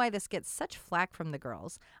don't know why this gets such flack from the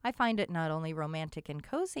girls. I find it not only romantic and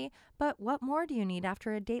cozy, but what more do you need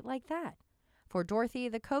after a date like that? For Dorothy,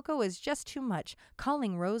 the cocoa is just too much,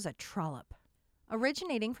 calling Rose a trollop.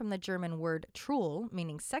 Originating from the German word Trull,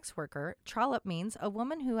 meaning sex worker, trollop means a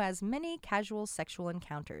woman who has many casual sexual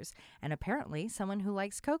encounters, and apparently someone who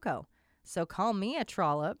likes cocoa. So call me a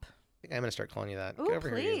trollop. I think I'm going to start calling you that. Ooh, Get over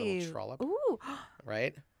please. here, you little trollop. Ooh.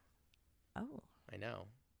 Right? Oh. I know.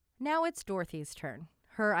 Now it's Dorothy's turn.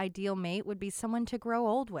 Her ideal mate would be someone to grow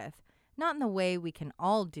old with. Not in the way we can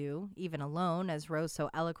all do, even alone, as Rose so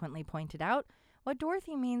eloquently pointed out. What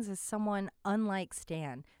Dorothy means is someone unlike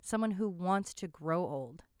Stan, someone who wants to grow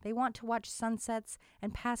old. They want to watch sunsets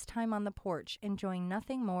and pass time on the porch, enjoying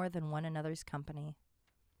nothing more than one another's company.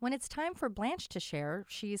 When it's time for Blanche to share,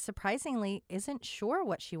 she surprisingly isn't sure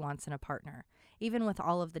what she wants in a partner. Even with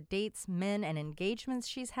all of the dates, men, and engagements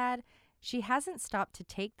she's had, she hasn't stopped to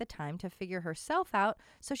take the time to figure herself out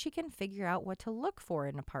so she can figure out what to look for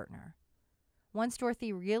in a partner. Once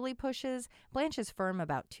Dorothy really pushes, Blanche is firm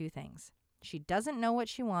about 2 things. She doesn't know what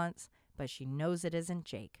she wants, but she knows it isn't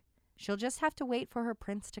Jake. She'll just have to wait for her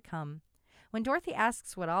prince to come. When Dorothy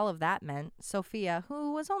asks what all of that meant, Sophia,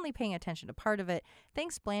 who was only paying attention to part of it,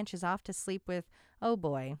 thinks Blanche is off to sleep with, oh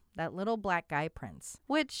boy, that little black guy prince.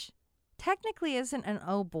 Which technically isn't an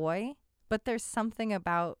oh boy, but there's something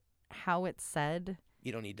about how it's said.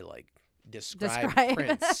 You don't need to, describe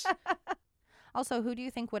Prince. Also, who do you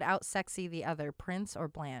think would out-sexy the other, Prince or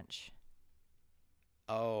Blanche?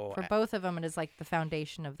 Oh. For both of them, it is like the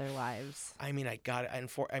foundation of their lives. I mean, I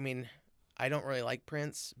don't really like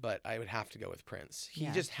Prince, but I would have to go with Prince. He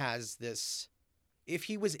just has this. If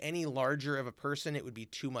he was any larger of a person, it would be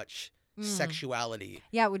too much sexuality.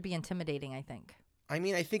 Yeah, it would be intimidating, I think. I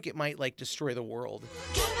mean, I think it might like destroy the world.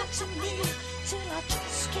 Give it to me till I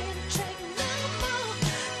just can't take no more.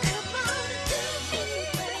 Come on and do me,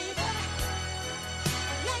 baby,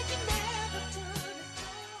 like you never done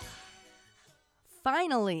before.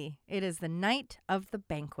 Finally, it is the night of the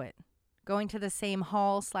banquet. Going to the same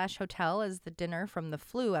hall/hotel as the dinner from the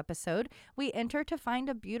Flu episode, we enter to find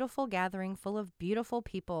a beautiful gathering full of beautiful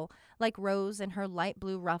people, like Rose in her light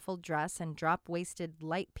blue ruffled dress and drop-waisted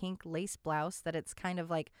light pink lace blouse that it's kind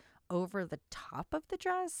of like over the top of the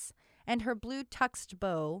dress, and her blue tuxed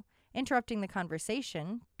bow. Interrupting the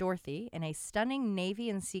conversation, Dorothy, in a stunning navy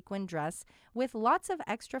and sequin dress with lots of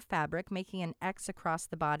extra fabric making an X across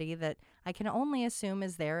the body that I can only assume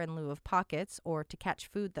is there in lieu of pockets or to catch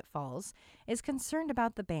food that falls, is concerned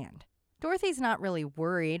about the band. Dorothy's not really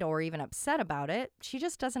worried or even upset about it. She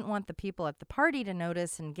just doesn't want the people at the party to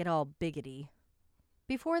notice and get all biggity.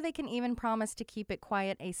 Before they can even promise to keep it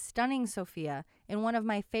quiet, a stunning Sophia, in one of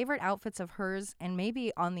my favorite outfits of hers and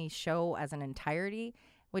maybe on the show as an entirety,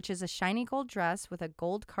 which is a shiny gold dress with a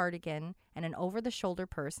gold cardigan and an over-the-shoulder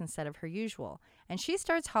purse instead of her usual. And she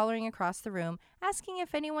starts hollering across the room, asking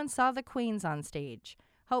if anyone saw the queens on stage.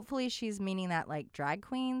 Hopefully she's meaning that like drag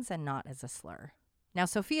queens and not as a slur. Now,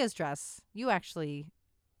 Sophia's dress, you had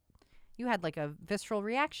like a visceral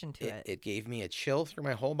reaction to it. It gave me a chill through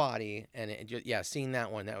my whole body. And seeing that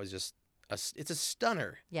one, that was just, it's a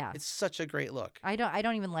stunner. Yeah. It's such a great look. I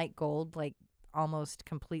don't even like gold, like, almost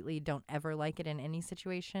completely don't ever like it in any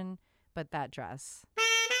situation, but that dress.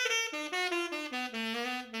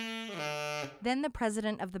 Then the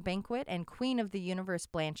president of the banquet and queen of the universe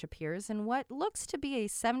Blanche appears in what looks to be a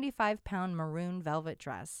 75-pound maroon velvet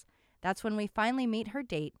dress. That's when we finally meet her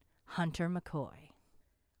date, Hunter McCoy.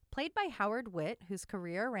 Played by Howard Witt, whose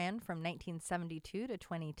career ran from 1972 to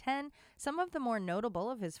 2010, some of the more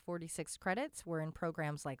notable of his 46 credits were in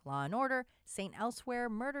programs like Law & Order, St. Elsewhere,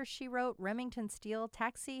 Murder, She Wrote, Remington Steele,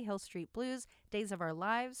 Taxi, Hill Street Blues, Days of Our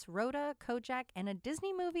Lives, Rhoda, Kojak, and a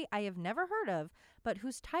Disney movie I have never heard of, but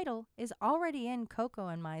whose title is already in Coco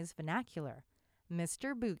and Mai's vernacular,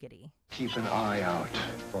 Mr. Boogedy. Keep an eye out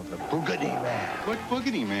for the Boogedy Man. What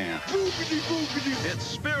Boogedy Man? Boogedy, boogedy. It's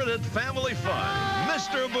spirited family fun.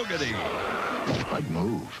 Mr. Boogedy. I'd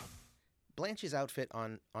move. Blanche's outfit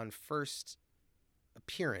on first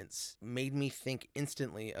appearance made me think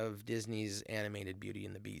instantly of Disney's animated Beauty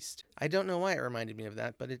and the Beast. I don't know why it reminded me of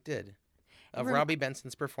that, but it did. Of Robbie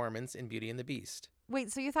Benson's performance in Beauty and the Beast.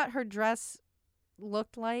 Wait, so you thought her dress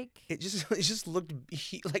looked like? It just looked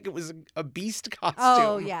like it was a beast costume.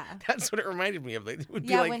 Oh, yeah. That's what it reminded me of. It would be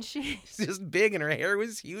yeah, like when she... just big and her hair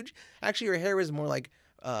was huge. Actually, her hair was more like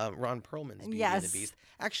Ron Perlman's Beauty and the Beast.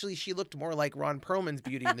 Actually, she looked more like Ron Perlman's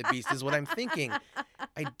Beauty and the Beast is what I'm thinking.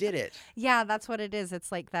 I did it. Yeah, that's what it is.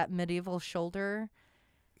 It's like that medieval shoulder.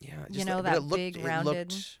 Yeah. You know, that big rounded. It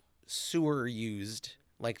looked sewer used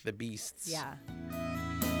like the Beasts. Yeah.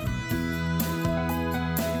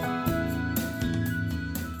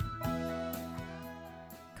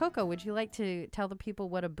 Coco, would you like to tell the people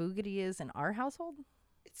what a boogedy is in our household?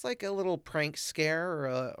 It's like a little prank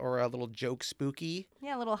scare or a little joke spooky.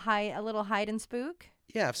 Yeah, a little hide and spook.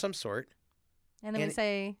 Yeah, of some sort. And then we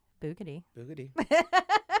say boogedy. Boogedy.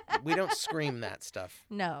 We don't scream that stuff.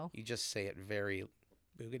 No. You just say it very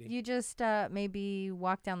boogedy. You just maybe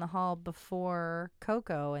walk down the hall before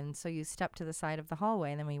Coco, and so you step to the side of the hallway,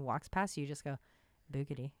 and then when he walks past you, you just go,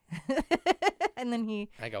 boogedy. And then he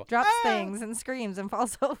drops things and screams and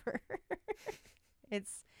falls over.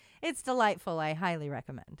 It's delightful. I highly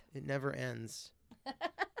recommend. It never ends.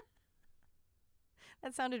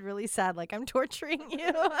 That sounded really sad, like I'm torturing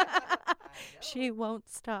you. She won't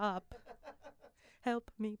stop. Help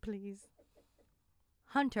me, please.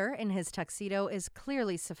 Hunter, in his tuxedo, is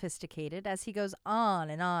clearly sophisticated as he goes on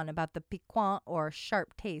and on about the piquant or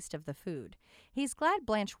sharp taste of the food. He's glad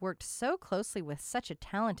Blanche worked so closely with such a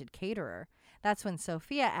talented caterer. That's when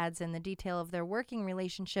Sophia adds in the detail of their working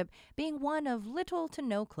relationship being one of little to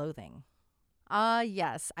no clothing.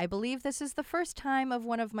 Yes, I believe this is the first time of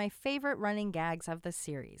one of my favorite running gags of the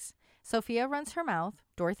series. Sophia runs her mouth,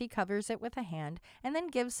 Dorothy covers it with a hand, and then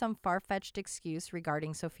gives some far-fetched excuse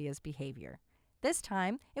regarding Sophia's behavior. This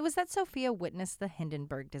time, it was that Sophia witnessed the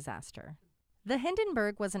Hindenburg disaster. The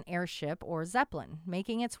Hindenburg was an airship, or Zeppelin.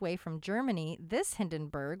 Making its way from Germany, this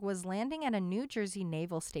Hindenburg was landing at a New Jersey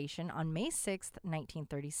naval station on May 6,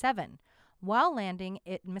 1937. While landing,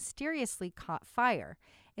 it mysteriously caught fire.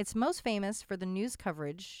 It's most famous for the news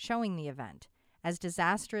coverage showing the event. As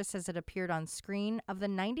disastrous as it appeared on screen, of the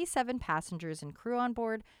 97 passengers and crew on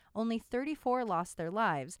board, only 34 lost their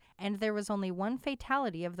lives, and there was only one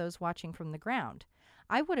fatality of those watching from the ground.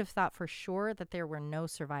 I would have thought for sure that there were no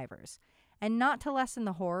survivors. And not to lessen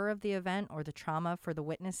the horror of the event or the trauma for the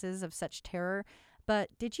witnesses of such terror, but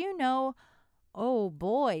did you know, oh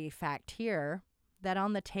boy, fact here, that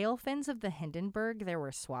on the tail fins of the Hindenburg there were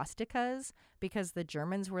swastikas? Because the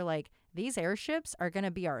Germans were like, these airships are going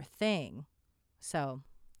to be our thing. So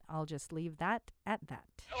I'll just leave that at that.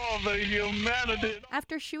 Oh, the humanity!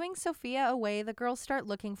 After shooing Sophia away, the girls start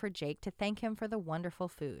looking for Jake to thank him for the wonderful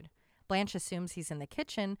food. Blanche assumes he's in the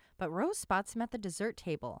kitchen, but Rose spots him at the dessert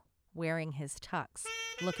table, wearing his tux,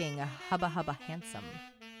 looking hubba handsome.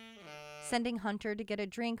 Sending Hunter to get a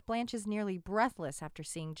drink, Blanche is nearly breathless after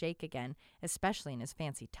seeing Jake again, especially in his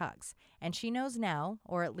fancy tux. And she knows now,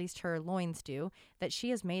 or at least her loins do, that she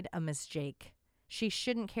has made a Miss Jake. She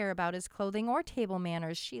shouldn't care about his clothing or table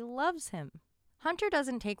manners. She loves him. Hunter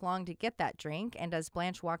doesn't take long to get that drink, and as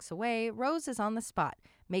Blanche walks away, Rose is on the spot,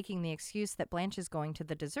 making the excuse that Blanche is going to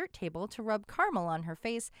the dessert table to rub caramel on her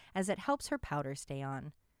face as it helps her powder stay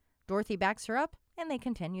on. Dorothy backs her up, and they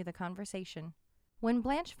continue the conversation. When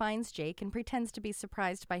Blanche finds Jake and pretends to be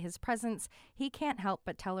surprised by his presence, he can't help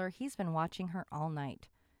but tell her he's been watching her all night.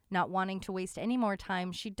 Not wanting to waste any more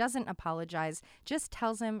time, she doesn't apologize, just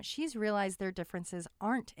tells him she's realized their differences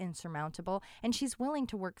aren't insurmountable and she's willing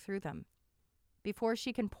to work through them. Before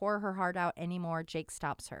she can pour her heart out anymore, Jake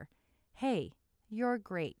stops her. Hey, you're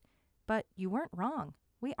great, but you weren't wrong.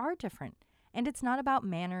 We are different. And it's not about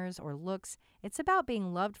manners or looks, it's about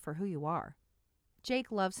being loved for who you are.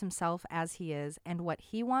 Jake loves himself as he is, and what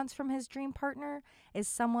he wants from his dream partner is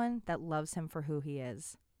someone that loves him for who he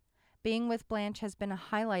is. Being with Blanche has been a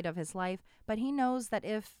highlight of his life, but he knows that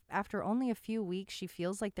if, after only a few weeks, she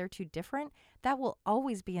feels like they're too different, that will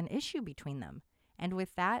always be an issue between them. And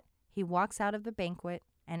with that, he walks out of the banquet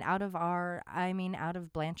and out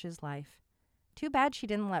of Blanche's life. Too bad she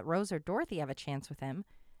didn't let Rose or Dorothy have a chance with him.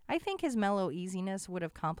 I think his mellow easiness would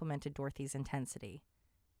have complemented Dorothy's intensity.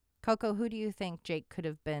 Coco, who do you think Jake could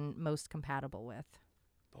have been most compatible with?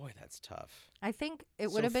 Boy, that's tough. I think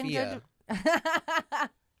it would have been good.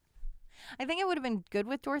 I think it would have been good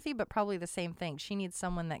with Dorothy, but probably the same thing. She needs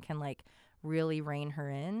someone that can really rein her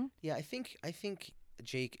in. Yeah, I think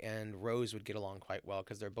Jake and Rose would get along quite well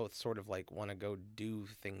because they're both sort of want to go do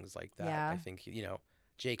things like that. Yeah. I think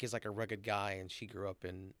Jake is a rugged guy, and she grew up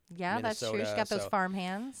in Minnesota, that's true. She got those farm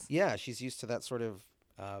hands. Yeah, she's used to that sort of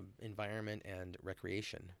environment and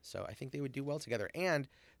recreation. So I think they would do well together. And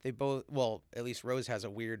they both, well, at least Rose has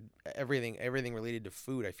a weird, everything related to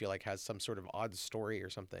food, I feel like has some sort of odd story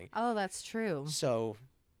or something. Oh, that's true. So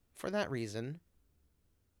for that reason,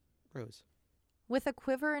 Rose. With a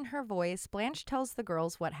quiver in her voice, Blanche tells the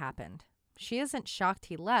girls what happened. She isn't shocked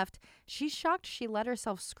he left. She's shocked she let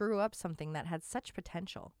herself screw up something that had such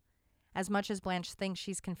potential. As much as Blanche thinks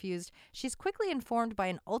she's confused, she's quickly informed by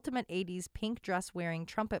an ultimate 80s pink dress-wearing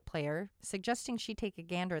trumpet player, suggesting she take a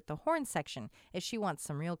gander at the horn section if she wants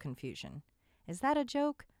some real confusion. Is that a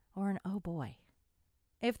joke or an oh boy?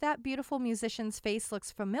 If that beautiful musician's face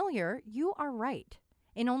looks familiar, you are right.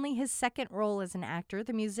 In only his second role as an actor,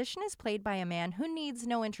 the musician is played by a man who needs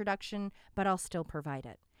no introduction, but I'll still provide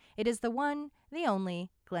it. It is the one, the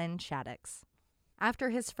only, Glenn Shaddix.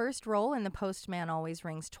 After his first role in The Postman Always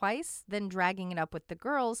Rings Twice, then dragging it up with the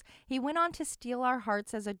girls, he went on to steal our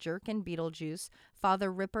hearts as a jerk in Beetlejuice,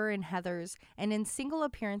 Father Ripper in Heathers, and in single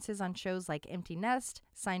appearances on shows like Empty Nest,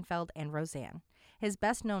 Seinfeld, and Roseanne. His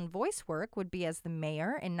best-known voice work would be as the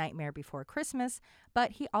mayor in Nightmare Before Christmas,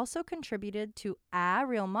 but he also contributed to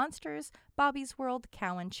Real Monsters, Bobby's World,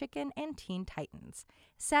 Cow and Chicken, and Teen Titans.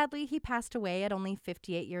 Sadly, he passed away at only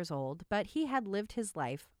 58 years old, but he had lived his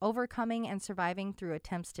life, overcoming and surviving through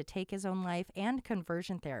attempts to take his own life and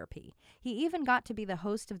conversion therapy. He even got to be the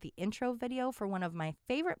host of the intro video for one of my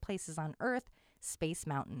favorite places on Earth, Space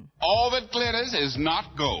Mountain. All that glitters is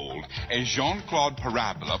not gold, as Jean-Claude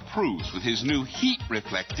Parabola proves with his new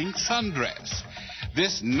heat-reflecting sundress.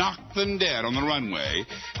 This knocked them dead on the runway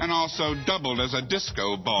and also doubled as a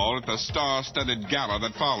disco ball at the star-studded gala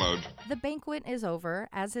that followed. The banquet is over,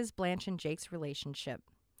 as is Blanche and Jake's relationship.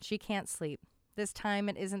 She can't sleep. This time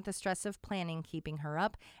it isn't the stress of planning keeping her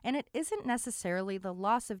up, and it isn't necessarily the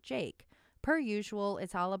loss of Jake. Per usual,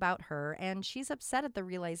 it's all about her, and she's upset at the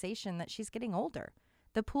realization that she's getting older.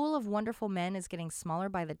 The pool of wonderful men is getting smaller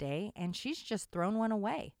by the day, and she's just thrown one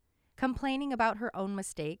away. Complaining about her own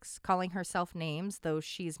mistakes, calling herself names, though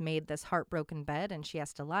she's made this heartbroken bed and she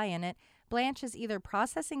has to lie in it, Blanche is either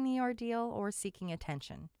processing the ordeal or seeking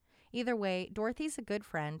attention. Either way, Dorothy's a good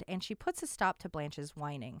friend, and she puts a stop to Blanche's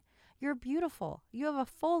whining. You're beautiful. You have a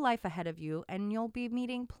full life ahead of you, and you'll be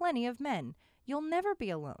meeting plenty of men. You'll never be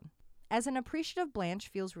alone. As an appreciative Blanche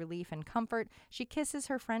feels relief and comfort, she kisses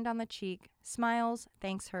her friend on the cheek, smiles,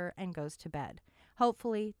 thanks her, and goes to bed,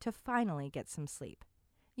 hopefully to finally get some sleep.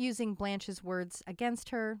 Using Blanche's words against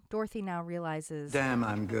her, Dorothy now realizes, damn,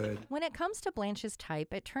 I'm good. When it comes to Blanche's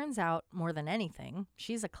type, it turns out, more than anything,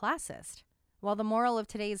 she's a classist. While the moral of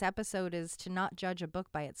today's episode is to not judge a book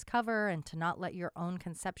by its cover and to not let your own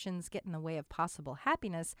conceptions get in the way of possible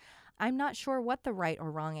happiness, I'm not sure what the right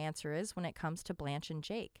or wrong answer is when it comes to Blanche and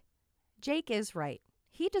Jake. Jake is right.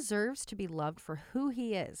 He deserves to be loved for who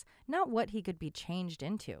he is, not what he could be changed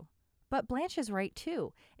into. But Blanche is right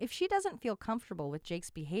too. If she doesn't feel comfortable with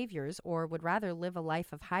Jake's behaviors or would rather live a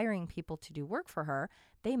life of hiring people to do work for her,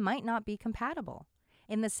 they might not be compatible.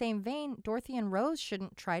 In the same vein, Dorothy and Rose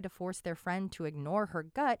shouldn't try to force their friend to ignore her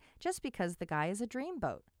gut just because the guy is a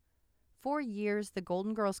dreamboat. For years, the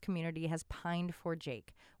Golden Girls community has pined for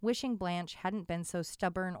Jake, wishing Blanche hadn't been so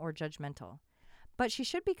stubborn or judgmental. But she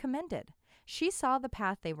should be commended. She saw the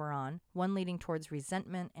path they were on, one leading towards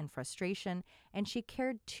resentment and frustration, and she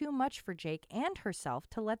cared too much for Jake and herself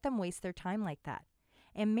to let them waste their time like that.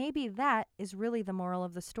 And maybe that is really the moral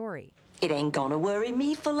of the story. It ain't gonna worry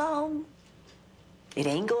me for long. It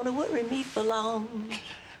ain't gonna worry me for long.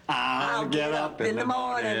 I'll get up in the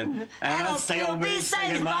morning and I'll still be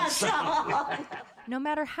singing my song. No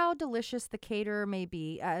matter how delicious the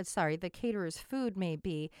the caterer's food may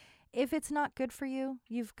be, if it's not good for you,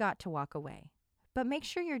 you've got to walk away. But make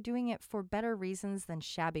sure you're doing it for better reasons than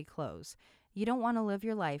shabby clothes. You don't want to live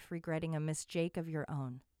your life regretting a Miss Jake of your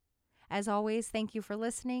own. As always, thank you for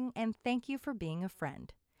listening, and thank you for being a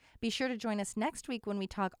friend. Be sure to join us next week when we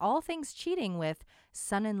talk all things cheating with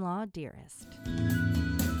Son-in-Law Dearest.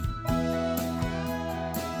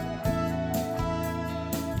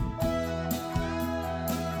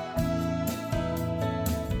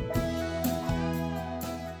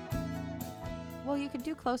 Well, you could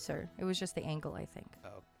do closer. It was just the angle, I think.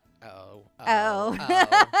 Oh.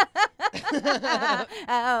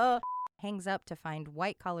 Hangs up to find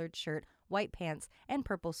white collared shirt, white pants, and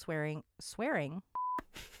purple swearing.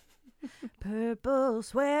 Purple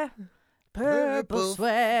swear.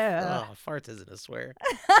 Oh, farts isn't a swear.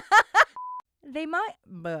 They might.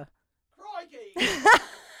 Crikey!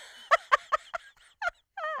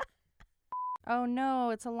 Oh no,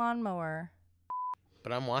 it's a lawnmower.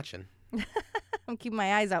 But I'm watching. I'm keeping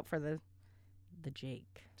my eyes out for the Jake.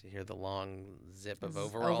 To hear the long zip of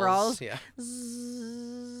overalls. Overalls? Yeah.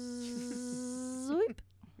 Zoop.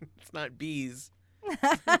 It's not bees.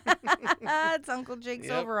 It's Uncle Jake's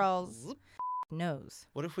overalls. Nose.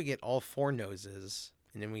 What if we get all four noses,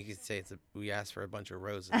 and then we could say we asked for a bunch of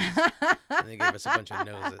roses, and they gave us a bunch of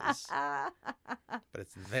noses, but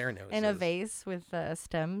it's their noses. In a vase with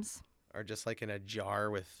stems. Or just like in a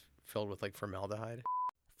jar filled with like formaldehyde.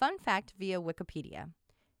 Fun fact via Wikipedia.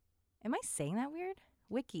 Am I saying that weird?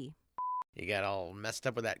 Wiki. You got all messed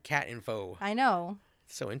up with that cat info. I know.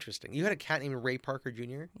 It's so interesting. You had a cat named Ray Parker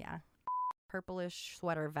Jr.? Yeah. Purplish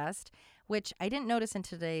sweater vest, which I didn't notice in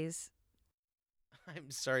today's... I'm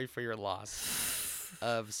sorry for your loss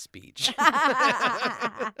of speech.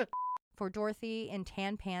 For Dorothy in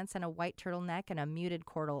tan pants and a white turtleneck and a muted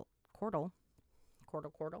cordle.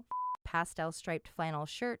 Pastel striped flannel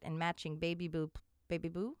shirt and matching baby boo.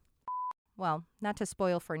 Well, not to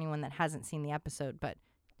spoil for anyone that hasn't seen the episode, but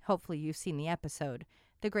hopefully you've seen the episode.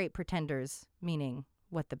 The Great Pretenders, meaning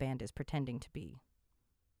what the band is pretending to be.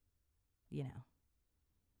 You know.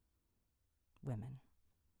 Women.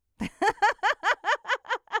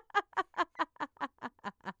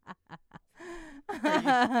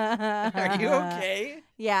 Are you okay?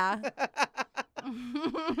 Yeah.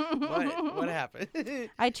 What happened?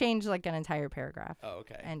 I changed like an entire paragraph. Oh,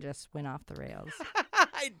 okay. And just went off the rails.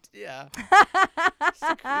 Yeah.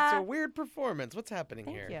 It's a weird performance. What's happening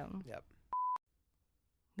here? Thank you. Yep.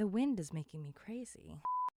 The wind is making me crazy.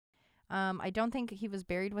 I don't think he was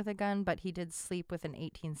buried with a gun, but he did sleep with an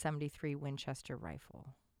 1873 Winchester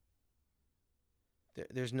rifle.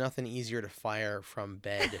 There's nothing easier to fire from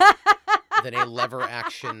bed than a lever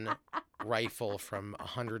action rifle from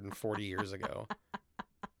 140 years ago.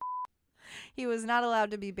 He was not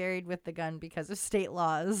allowed to be buried with the gun because of state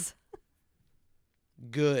laws.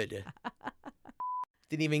 Good.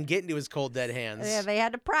 Didn't even get into his cold dead hands. Yeah, they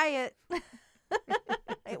had to pry it.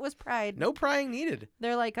 It was pried. No prying needed.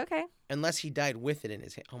 They're like, okay. Unless he died with it in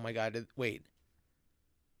his hand. Oh my God! Wait.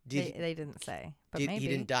 They didn't say, but maybe he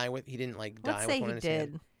didn't die with. He didn't like die with one in his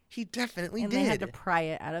hand. He definitely did. did. And they had to pry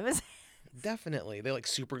it out of his hands. Definitely. They like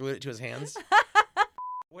super glued it to his hands.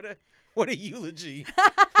 What a eulogy.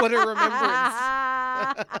 What a remembrance.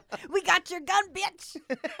 We got your gun, bitch.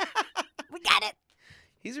 We got it.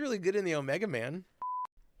 He's really good in the Omega Man.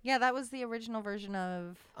 Yeah, that was the original version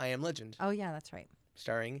of I Am Legend. Oh, yeah, that's right.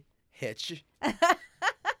 Starring Hitch.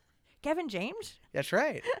 Kevin James? That's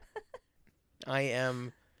right. I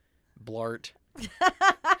am Blart. Ooh,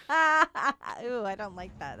 I don't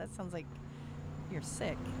like that. That sounds like you're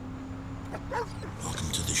sick.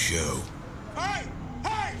 Welcome to the show. Hey!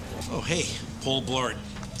 Hey! Oh, hey, Paul Blart,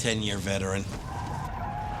 10-year veteran.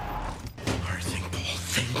 Hard thing, Paul.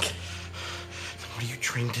 Think. What are you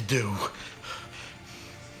trained to do?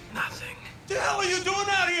 Nothing. The hell are you doing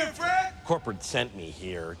out here, Fred? Corporate sent me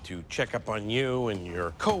here to check up on you and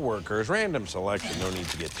your co-workers. Random selection, no need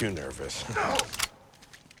to get too nervous. No!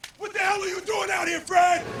 What the hell are you doing out here,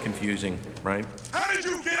 Fred? Confusing, right? How did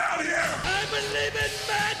you get out here? I believe in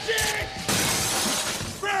magic!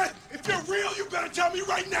 Fred, if you're real, you better tell me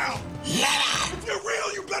right now! If you're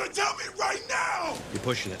real, you better tell me right now! You're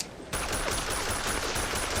pushing it.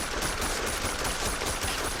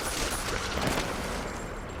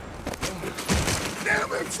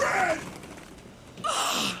 Damn it, Fred!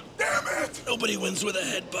 Damn it! Nobody wins with a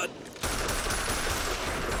headbutt.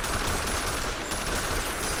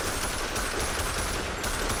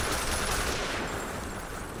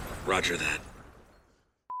 Roger that.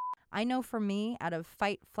 I know for me, out of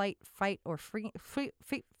fight, flight, fight, or free.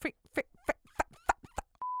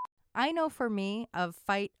 I know for me of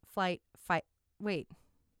fight, flight, fight. Wait,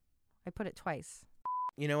 I put it twice.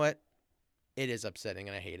 You know what? It is upsetting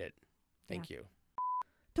and I hate it. Thank you.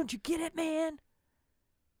 Don't you get it, man?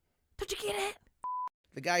 Don't you get it?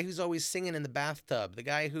 The guy who's always singing in the bathtub. The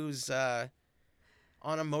guy who's on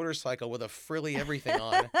a motorcycle with a frilly everything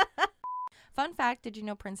on. Fun fact, did you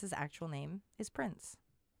know Prince's actual name is Prince?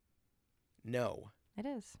 No. It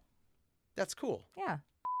is. That's cool. Yeah.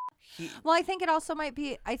 Well, I think it also might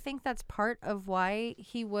be, I think that's part of why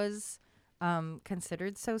he was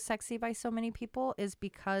considered so sexy by so many people is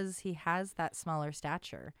because he has that smaller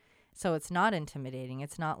stature. So it's not intimidating.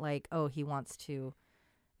 It's not like, oh, he wants to,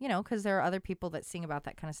 you know, because there are other people that sing about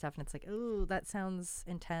that kind of stuff and it's like, oh, that sounds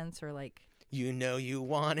intense or like. You know you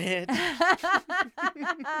want it.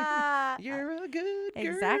 You're a good girl.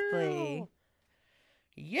 Exactly.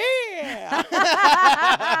 Yeah.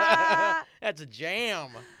 That's a jam.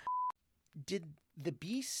 Did the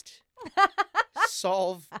Beast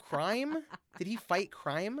solve crime? Did he fight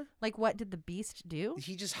crime? Like what did the Beast do?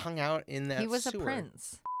 He just hung out in that He was sewer. a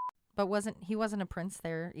prince. But he wasn't a prince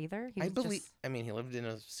there either? He I was believe just... I mean he lived in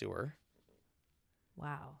a sewer.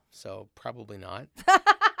 Wow. So probably not.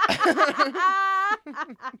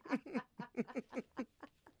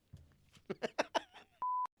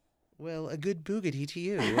 Well, a good boogity to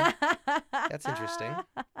you. That's interesting.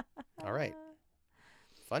 All right.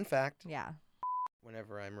 Fun fact. Yeah.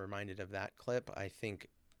 Whenever I'm reminded of that clip, I think,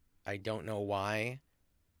 I don't know why,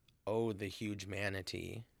 oh, the huge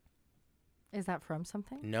manatee. Is that from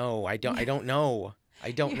something? No, I don't know. I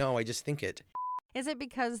don't know. I just think it. Is it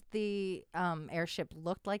because the airship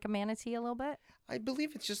looked like a manatee a little bit? I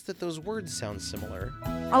believe it's just that those words sound similar.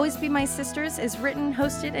 Always Be My Sisters is written,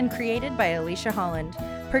 hosted, and created by Alicia Holland.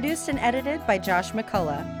 Produced and edited by Josh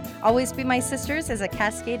McCullough. Always Be My Sisters is a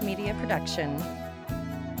Cascade Media production.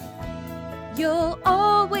 You'll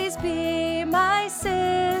always be my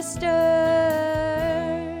sister.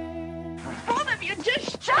 Both of you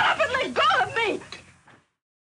just shut up and let go of me!